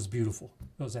 and it was beautiful.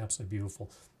 It was absolutely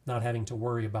beautiful. Not having to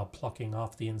worry about plucking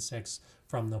off the insects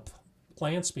from the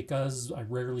plants because I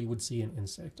rarely would see an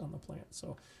insect on the plant.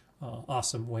 So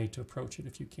awesome way to approach it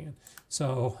if you can.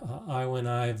 So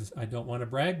I don't want to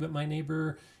brag, but my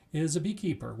neighbor is a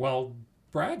beekeeper. Well,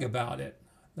 brag about it.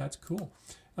 That's cool.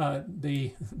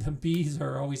 The bees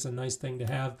are always a nice thing to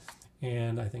have.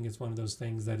 And I think it's one of those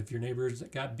things that if your neighbor's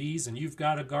got bees and you've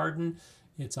got a garden,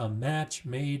 it's a match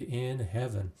made in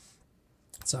heaven.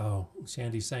 So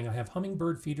Shandy's saying, I have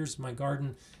hummingbird feeders in my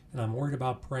garden, and I'm worried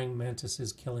about praying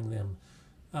mantises killing them.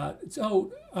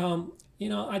 You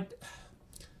know,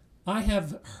 I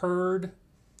have heard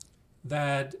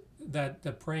that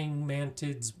the praying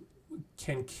mantids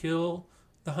can kill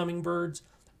the hummingbirds.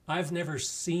 I've never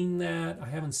seen that. I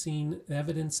haven't seen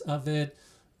evidence of it.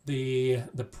 The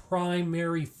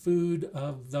primary food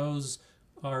of those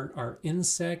are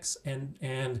insects,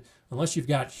 and unless you've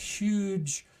got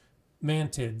huge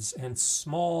mantids and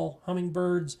small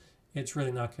hummingbirds, it's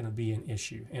really not going to be an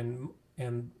issue.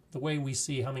 And the way we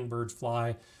see hummingbirds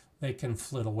fly, they can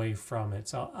flit away from it.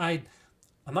 So I'm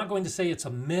not going to say it's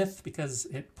a myth, because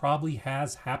it probably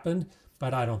has happened,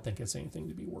 but I don't think it's anything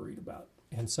to be worried about.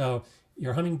 And so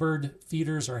your hummingbird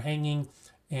feeders are hanging,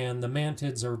 and the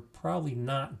mantids are probably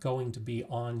not going to be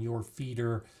on your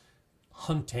feeder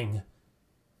hunting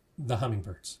the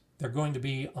hummingbirds. They're going to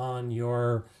be on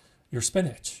your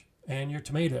spinach and your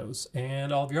tomatoes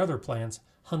and all of your other plants,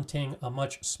 hunting a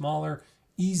much smaller,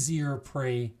 easier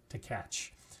prey to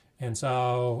catch. And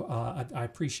so I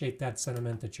appreciate that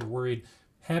sentiment, that you're worried.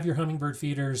 Have your hummingbird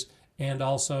feeders, and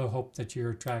also hope that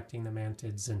you're attracting the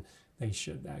mantids, and they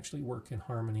should actually work in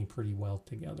harmony pretty well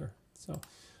together. So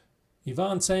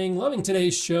Yvonne saying, loving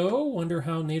today's show. Wonder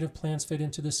how native plants fit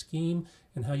into the scheme,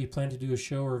 and how you plan to do a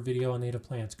show or a video on native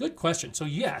plants. Good question. So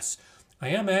yes, I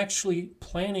am actually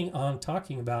planning on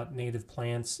talking about native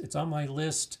plants. It's on my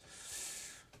list,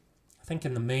 I think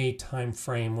in the May time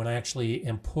frame, when I actually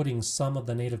am putting some of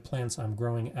the native plants I'm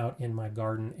growing out in my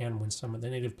garden, and when some of the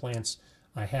native plants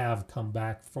I have come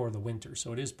back for the winter.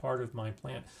 So it is part of my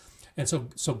plan. And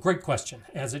so great question,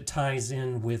 as it ties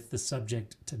in with the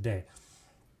subject today.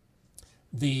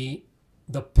 The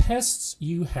pests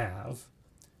you have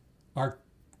are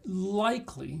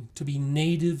likely to be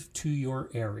native to your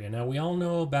area. Now, we all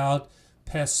know about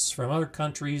pests from other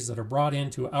countries that are brought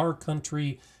into our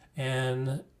country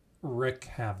and wreak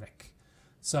havoc.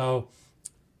 So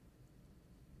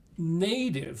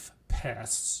native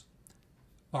pests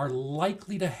are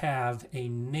likely to have a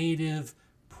native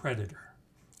predator.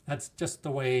 That's just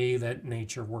the way that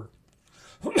nature works.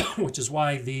 Which is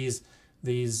why these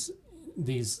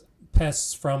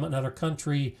pests from another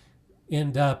country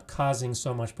end up causing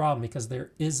so much problem, because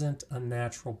there isn't a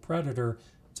natural predator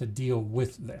to deal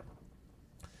with them.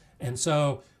 And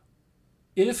so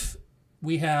if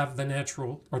we have the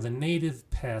natural or the native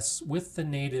pests with the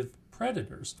native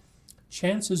predators,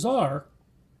 chances are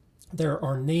there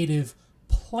are native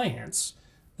plants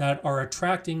that are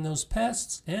attracting those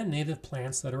pests, and native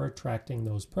plants that are attracting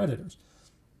those predators.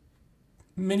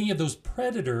 Many of those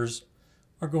predators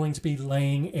are going to be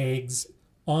laying eggs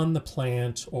on the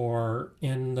plant or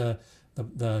in the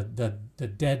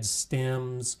dead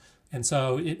stems. And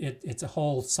so it's a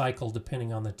whole cycle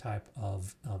depending on the type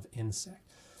of insect.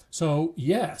 So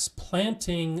yes,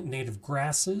 planting native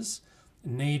grasses,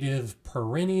 native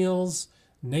perennials,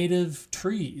 native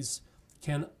trees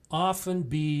can often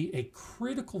be a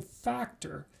critical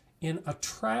factor in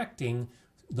attracting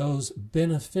those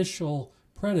beneficial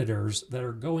predators that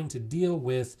are going to deal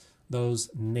with those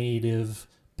native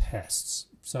pests.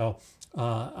 So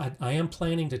I am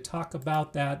planning to talk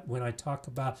about that when I talk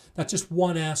about, that's just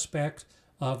one aspect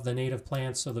of the native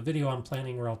plants. So the video I'm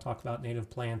planning where I'll talk about native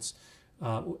plants,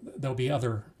 there'll be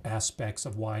other aspects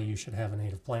of why you should have a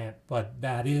native plant, but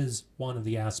that is one of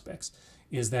the aspects,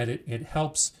 is that it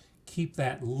helps keep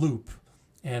that loop,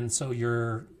 and so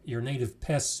your native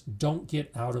pests don't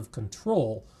get out of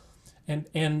control.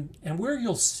 And where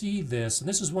you'll see this, and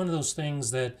this is one of those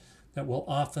things that we'll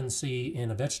often see in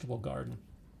a vegetable garden,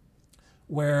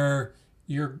 where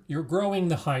you're growing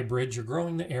the hybrids, you're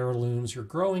growing the heirlooms, you're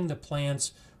growing the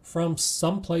plants from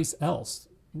someplace else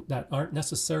that aren't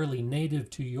necessarily native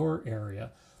to your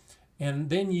area. And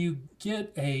then you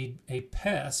get a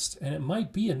pest, and it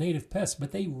might be a native pest,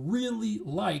 but they really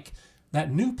like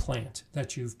that new plant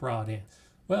that you've brought in.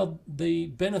 Well, the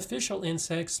beneficial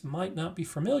insects might not be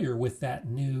familiar with that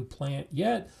new plant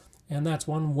yet, and that's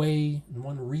one way and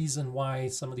one reason why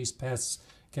some of these pests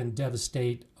can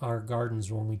devastate our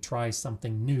gardens when we try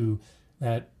something new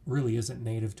that really isn't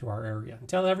native to our area.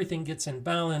 Until everything gets in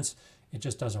balance, it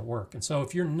just doesn't work. And so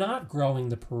if you're not growing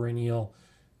the perennial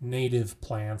native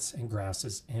plants and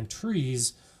grasses and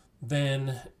trees,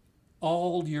 then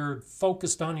all you're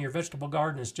focused on in your vegetable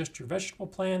garden is just your vegetable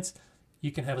plants,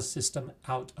 you can have a system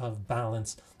out of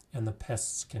balance and the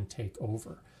pests can take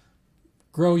over.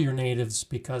 Grow your natives,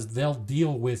 because they'll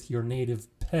deal with your native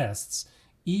pests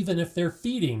even if they're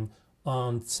feeding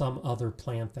on some other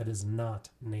plant that is not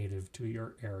native to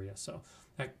your area. So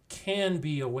that can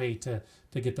be a way to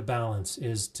get the balance,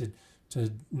 is to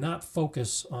not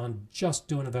focus on just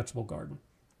doing a vegetable garden.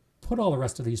 Put all the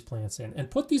rest of these plants in, and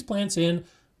put these plants in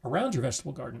around your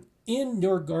vegetable garden, in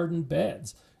your garden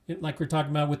beds, like we're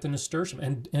talking about with the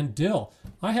nasturtium and dill.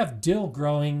 I have dill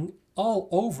growing all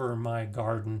over my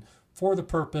garden for the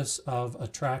purpose of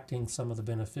attracting some of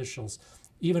the beneficials.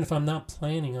 Even if I'm not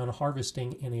planning on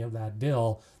harvesting any of that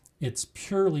dill, it's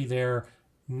purely there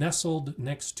nestled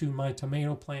next to my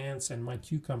tomato plants and my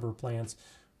cucumber plants,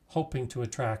 hoping to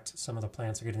attract some of the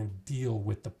plants that are going to deal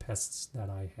with the pests that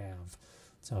I have.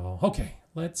 So, okay,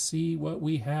 let's see what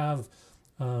we have.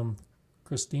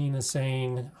 Christine is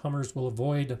saying hummers will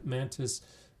avoid mantis.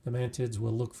 The mantids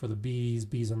will look for the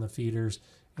bees on the feeders,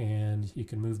 and you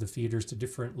can move the feeders to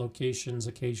different locations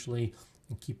occasionally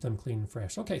and keep them clean and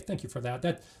fresh. Okay, thank you for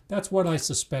that. That's what I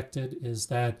suspected, is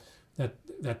that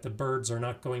the birds are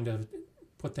not going to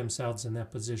put themselves in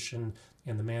that position,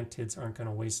 and the mantids aren't going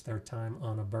to waste their time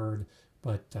on a bird.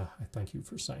 But I thank you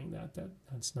for saying that.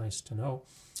 That's nice to know.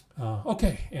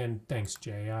 Okay, and thanks,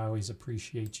 Jay. I always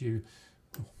appreciate you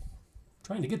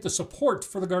trying to get the support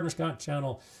for the Gardener Scott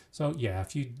channel. So yeah,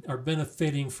 if you are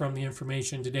benefiting from the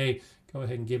information today, go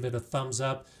ahead and give it a thumbs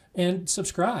up and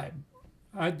subscribe.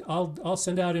 I'll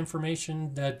send out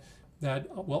information that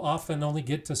will often only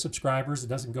get to subscribers. It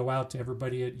doesn't go out to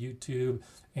everybody at YouTube.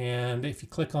 And if you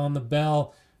click on the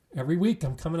bell, every week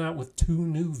I'm coming out with 2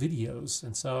 new videos.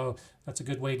 And so that's a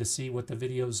good way to see what the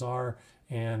videos are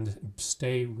and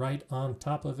stay right on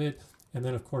top of it. And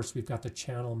then, of course, we've got the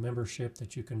channel membership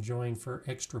that you can join for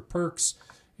extra perks.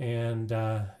 And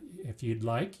if you'd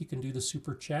like, you can do the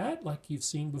super chat like you've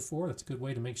seen before. That's a good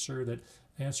way to make sure that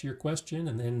I answer your question.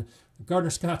 And then the Gardener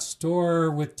Scott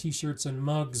store with t-shirts and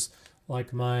mugs,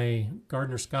 like my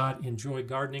Gardener Scott Enjoy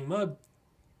Gardening mug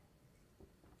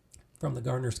from the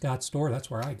Gardener Scott store.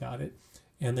 That's where I got it.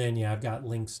 And then, yeah, I've got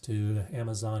links to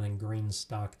Amazon and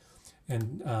Greenstock.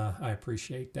 And I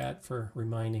appreciate that for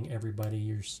reminding everybody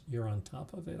you're on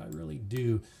top of it. I really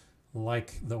do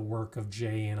like the work of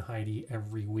Jay and Heidi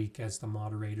every week as the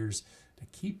moderators to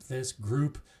keep this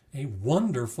group a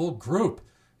wonderful group.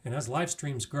 And as live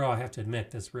streams grow, I have to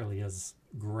admit, this really is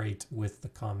great with the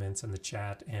comments and the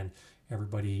chat, and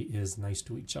everybody is nice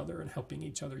to each other and helping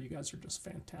each other. You guys are just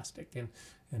fantastic.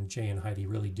 And Jay and Heidi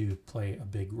really do play a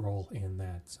big role in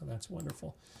that. So that's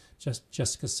wonderful.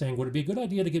 Jessica's saying, would it be a good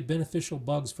idea to get beneficial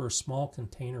bugs for a small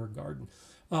container garden?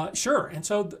 Sure. And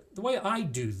so the way I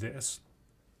do this,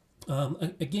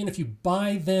 again, if you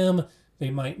buy them, they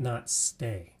might not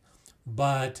stay.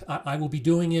 But I will be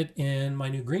doing it in my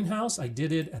new greenhouse. I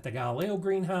did it at the Galileo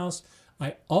greenhouse.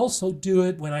 I also do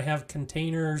it when I have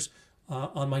containers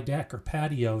on my deck or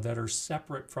patio that are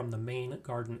separate from the main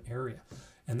garden area.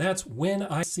 And that's when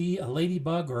I see a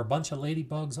ladybug or a bunch of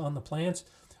ladybugs on the plants,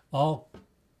 I'll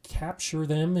capture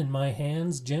them in my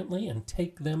hands gently and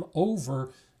take them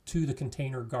over to the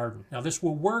container garden. Now, this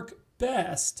will work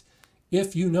best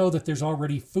if you know that there's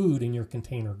already food in your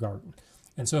container garden.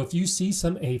 And so if you see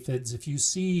some aphids, if you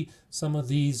see some of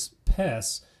these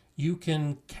pests, you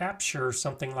can capture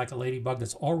something like a ladybug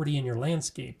that's already in your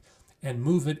landscape and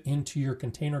move it into your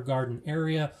container garden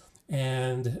area,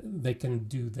 and they can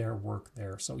do their work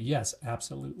there. So yes,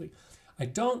 absolutely. I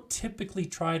don't typically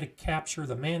try to capture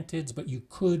the mantids, but you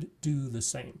could do the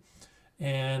same.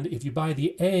 And if you buy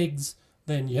the eggs,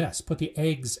 then yes, put the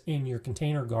eggs in your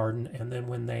container garden, and then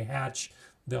when they hatch,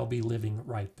 they'll be living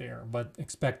right there. But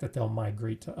expect that they'll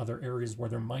migrate to other areas where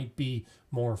there might be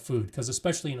more food, because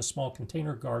especially in a small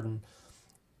container garden,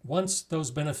 once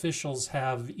those beneficials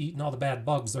have eaten all the bad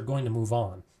bugs, they're going to move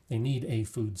on. They need a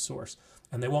food source,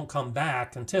 and they won't come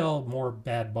back until more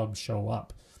bad bugs show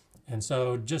up. And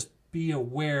so just be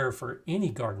aware for any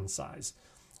garden size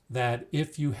that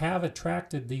if you have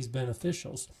attracted these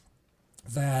beneficials,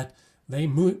 that they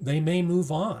may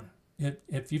move on.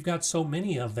 If you've got so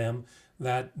many of them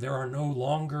that there are no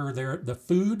longer the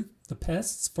food, the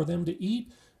pests for them to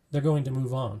eat, they're going to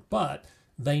move on. But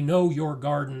they know your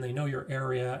garden, they know your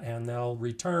area, and they'll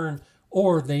return,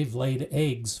 or they've laid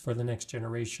eggs for the next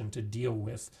generation to deal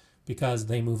with, because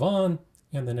they move on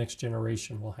and the next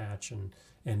generation will hatch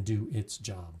and do its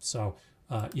job. So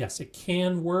yes, it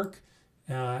can work,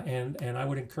 and I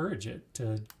would encourage it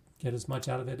to get as much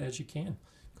out of it as you can.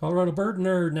 Colorado Bird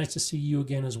Nerd, nice to see you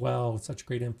again as well with such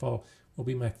great info. Will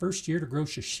be my first year to grow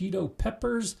shishito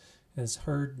peppers. Has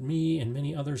heard me and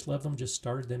many others love them. Just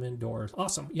started them indoors.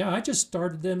 Awesome. Yeah, I just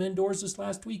started them indoors this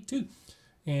last week too.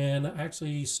 And I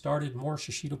actually started more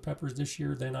shishito peppers this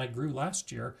year than I grew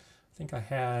last year. I think I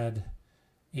had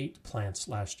 8 plants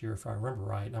last year, if I remember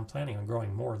right. And I'm planning on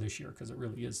growing more this year because it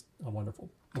really is a wonderful,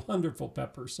 wonderful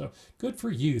pepper. So good for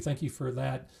you. Thank you for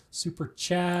that super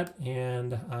chat.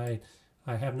 And I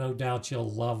have no doubt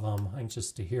you'll love them.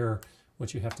 Anxious to hear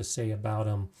what you have to say about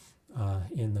them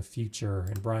in the future.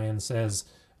 And Brian says,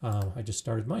 I just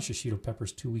started my shishito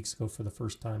peppers 2 weeks ago for the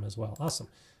first time as well. Awesome.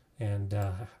 And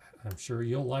I'm sure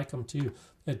you'll like them too.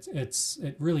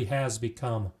 It really has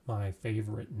become my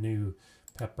favorite new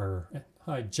pepper.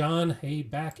 Hi, John. Hey,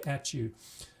 back at you.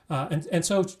 And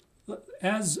so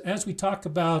as we talk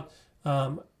about,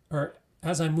 or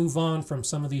as I move on from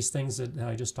some of these things that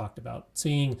I just talked about,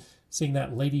 seeing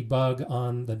that ladybug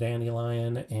on the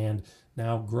dandelion and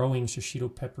now growing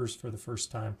shishito peppers for the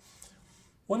first time.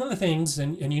 One of the things,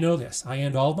 and you know this, I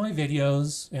end all my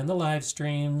videos and the live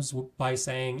streams by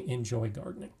saying, enjoy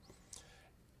gardening.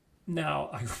 Now,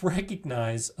 I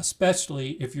recognize,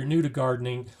 especially if you're new to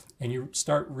gardening and you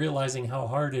start realizing how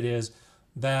hard it is,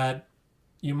 that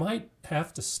you might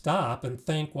have to stop and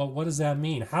think, well, what does that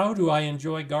mean? How do I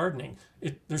enjoy gardening?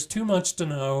 There's too much to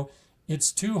know.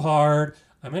 It's too hard.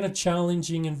 I'm in a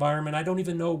challenging environment. I don't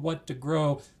even know what to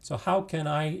grow. So how can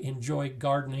I enjoy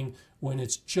gardening when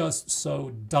it's just so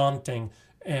daunting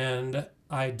and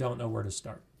I don't know where to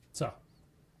start? So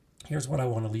here's what I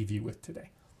want to leave you with today.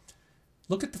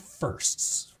 Look at the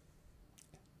firsts.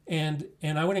 And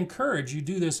I would encourage you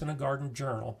do this in a garden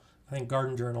journal. I think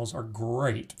garden journals are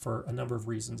great for a number of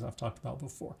reasons I've talked about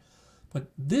before.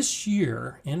 But this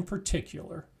year in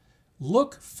particular,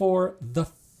 look for the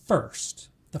first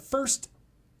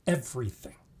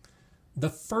everything. The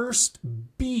first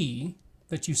bee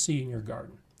that you see in your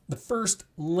garden. The first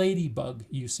ladybug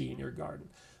you see in your garden.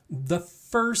 The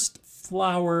first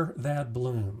flower that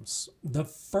blooms. The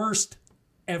first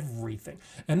everything.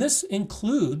 And this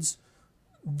includes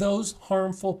those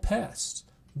harmful pests.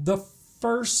 The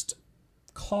first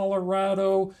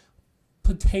Colorado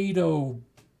potato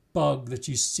bug that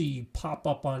you see pop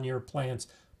up on your plants,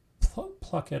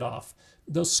 pluck it off.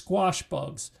 Those squash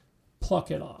bugs,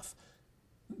 pluck it off.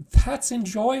 That's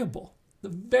enjoyable. The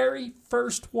very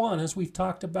first one, as we've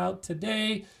talked about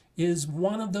today, is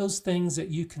one of those things that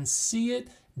you can see it,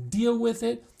 deal with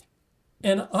it,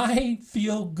 and I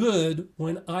feel good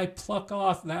when I pluck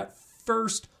off that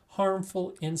first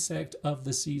harmful insect of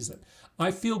the season.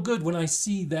 I feel good when I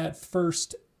see that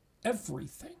first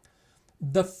everything.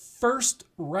 The first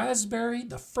raspberry,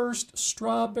 the first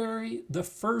strawberry, the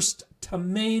first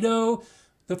tomato,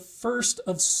 the first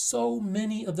of so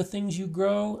many of the things you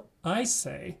grow, I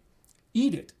say,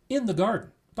 eat it in the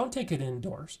garden. Don't take it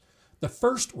indoors. The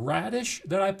first radish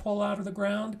that I pull out of the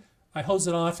ground, I hose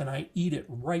it off and I eat it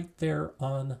right there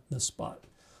on the spot.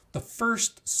 The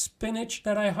first spinach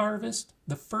that I harvest,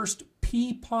 the first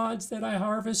pea pods that I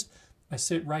harvest, I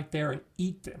sit right there and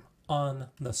eat them on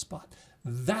the spot.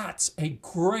 That's a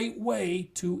great way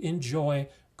to enjoy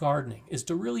gardening, is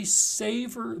to really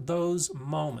savor those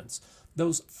moments,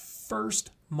 those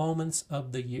first moments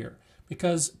of the year.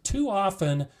 Because too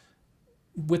often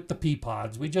with the pea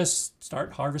pods, we just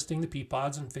start harvesting the pea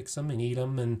pods and fix them and eat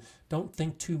them and don't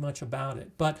think too much about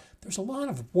it. But there's a lot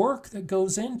of work that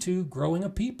goes into growing a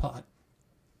pea pod.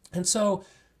 And so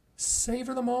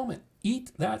savor the moment.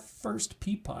 Eat that first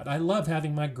pea pod. I love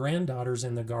having my granddaughters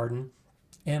in the garden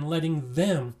and letting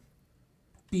them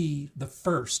be the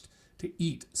first to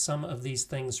eat some of these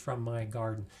things from my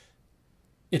garden.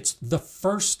 It's the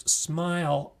first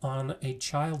smile on a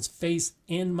child's face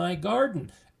in my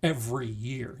garden every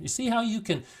year. You see how you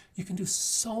can do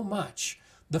so much.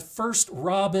 The first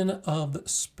robin of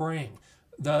spring,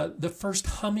 the first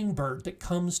hummingbird that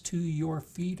comes to your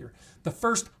feeder, the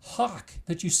first hawk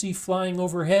that you see flying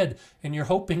overhead and you're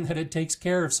hoping that it takes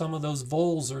care of some of those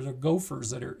voles or the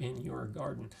gophers that are in your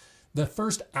garden, the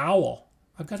first owl.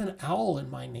 I've got an owl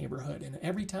in my neighborhood, and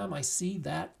every time I see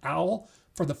that owl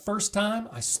for the first time,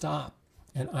 I stop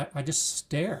and I just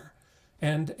stare.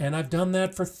 And I've done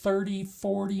that for 30,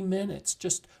 40 minutes,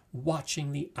 just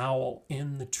watching the owl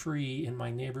in the tree in my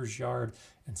neighbor's yard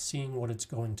and seeing what it's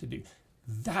going to do.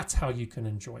 That's how you can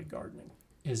enjoy gardening,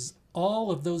 is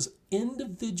all of those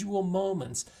individual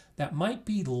moments that might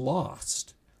be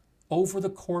lost over the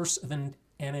course of an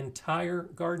entire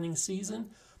gardening season.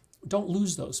 Don't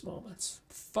lose those moments.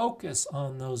 Focus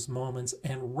on those moments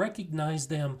and recognize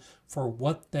them for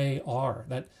what they are.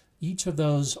 That each of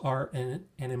those are an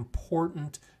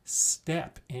important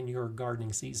step in your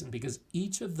gardening season, because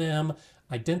each of them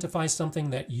identifies something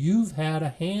that you've had a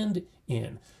hand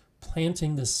in.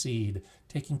 Planting the seed,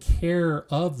 taking care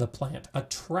of the plant,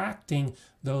 attracting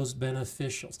those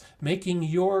beneficials, making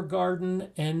your garden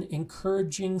an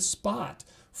encouraging spot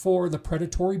for the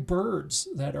predatory birds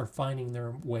that are finding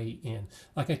their way in.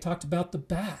 Like I talked about the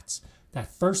bats.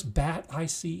 That first bat I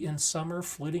see in summer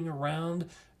flitting around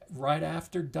right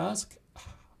after dusk,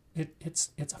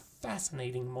 it's a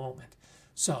fascinating moment.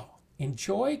 So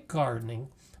enjoy gardening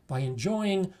by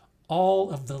enjoying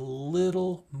all of the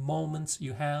little moments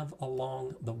you have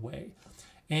along the way.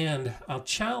 And I'll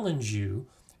challenge you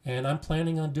And I'm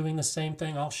planning on doing the same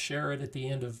thing. I'll share it at the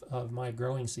end of my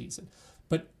growing season.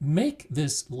 But make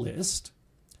this list.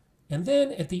 And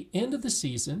then at the end of the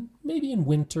season, maybe in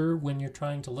winter when you're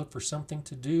trying to look for something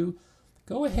to do,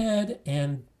 go ahead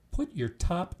and put your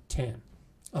top 10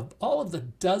 of all of the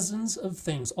dozens of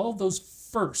things, all those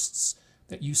firsts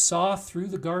that you saw through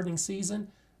the gardening season.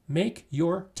 Make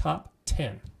your top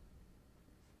 10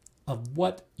 of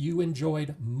what you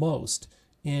enjoyed most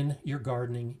in your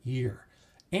gardening year.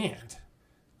 And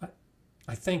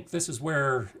I think this is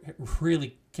where it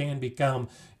really can become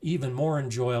even more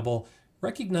enjoyable.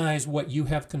 Recognize what you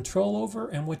have control over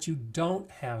and what you don't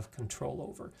have control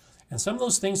over. And some of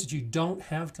those things that you don't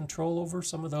have control over,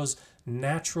 some of those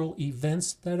natural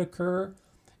events that occur,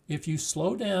 if you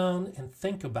slow down and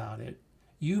think about it,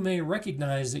 you may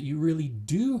recognize that you really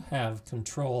do have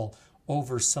control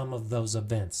over some of those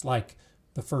events, like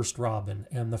the first robin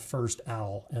and the first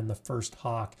owl and the first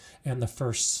hawk and the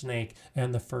first snake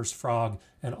and the first frog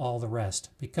and all the rest,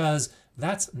 because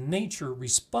that's nature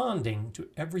responding to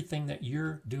everything that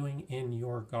you're doing in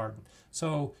your garden.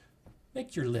 So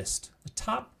make your list, the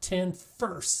top 10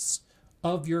 firsts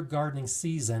of your gardening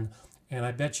season, and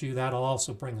I bet you that'll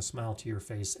also bring a smile to your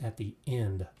face at the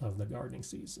end of the gardening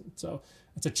season. So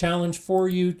it's a challenge for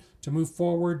you to move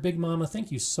forward. Big Mama,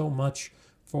 thank you so much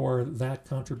for that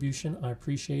contribution. I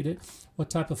appreciate it. What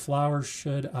type of flowers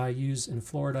should I use in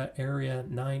Florida area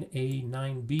 9A,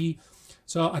 9B?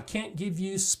 So I can't give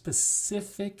you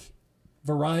specific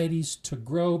varieties to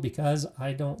grow because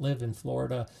I don't live in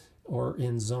Florida or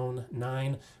in zone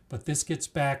 9, but this gets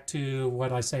back to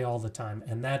what I say all the time,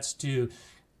 and that's to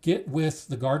get with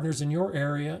the gardeners in your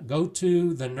area, go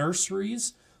to the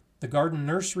nurseries, the garden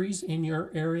nurseries in your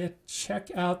area, check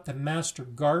out the Master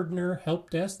Gardener Help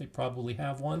Desk. They probably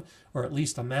have one, or at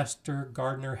least a Master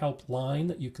Gardener Help line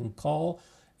that you can call,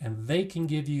 and they can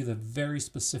give you the very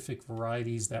specific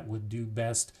varieties that would do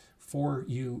best for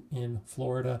you in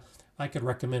Florida. I could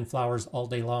recommend flowers all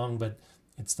day long, but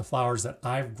it's the flowers that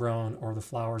I've grown or the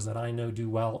flowers that I know do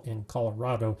well in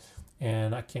Colorado,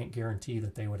 and I can't guarantee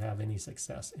that they would have any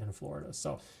success in Florida.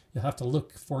 So you'll have to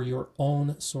look for your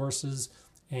own sources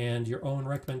and your own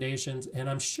recommendations, and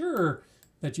I'm sure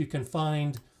that you can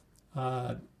find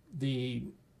the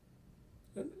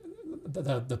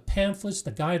pamphlets,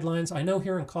 the guidelines. I know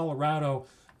here in Colorado,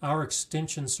 our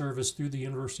extension service through the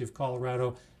University of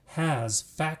Colorado has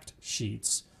fact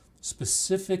sheets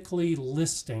specifically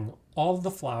listing all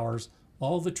the flowers,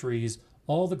 all the trees,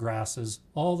 all the grasses,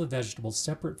 all the vegetables,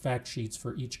 separate fact sheets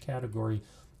for each category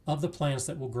of the plants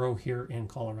that will grow here in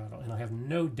Colorado. And I have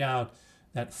no doubt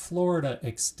that Florida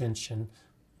Extension,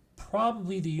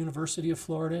 probably the University of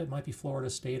Florida, it might be Florida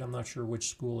State, I'm not sure which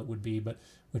school it would be, but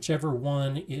whichever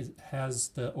one has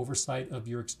the oversight of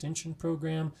your extension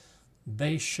program,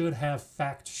 they should have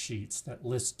fact sheets that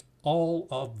list all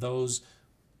of those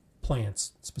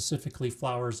plants, specifically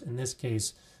flowers in this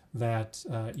case, that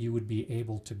you would be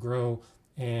able to grow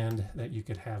and that you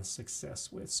could have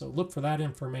success with. So look for that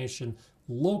information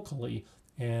locally,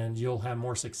 and you'll have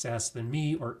more success than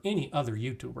me or any other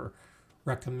YouTuber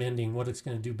recommending what it's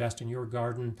going to do best in your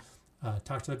garden.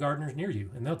 Talk to the gardeners near you,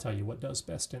 and they'll tell you what does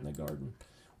best in the garden.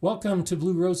 Welcome to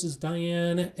Blue Roses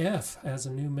Diane F. as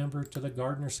a new member to the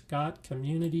Gardener Scott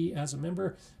community as a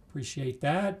member. Appreciate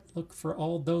that. Look for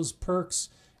all those perks,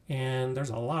 and there's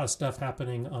a lot of stuff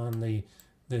happening on the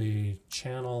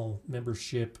channel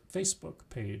membership Facebook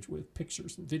page with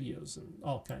pictures and videos and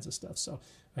all kinds of stuff. So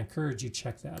I encourage you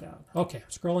check that out. Okay, I'm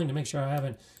scrolling to make sure I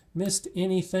haven't missed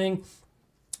anything,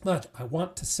 but I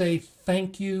want to say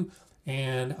thank you,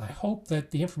 and I hope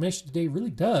that the information today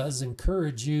really does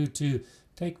encourage you to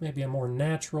take maybe a more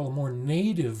natural, more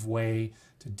native way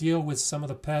to deal with some of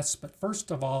the pests. But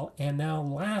first of all, and now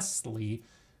lastly,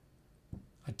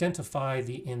 identify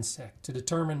the insect to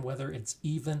determine whether it's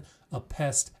even a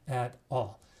pest at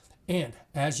all. And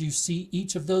as you see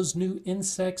each of those new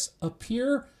insects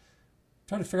appear,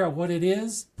 try to figure out what it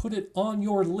is, put it on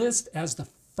your list as the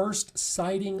first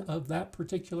sighting of that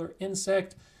particular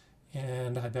insect,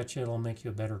 and I bet you it'll make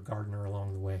you a better gardener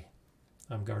along the way.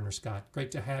 I'm Gardener Scott.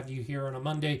 Great to have you here on a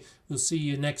Monday. We'll see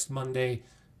you next Monday.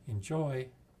 Enjoy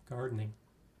gardening.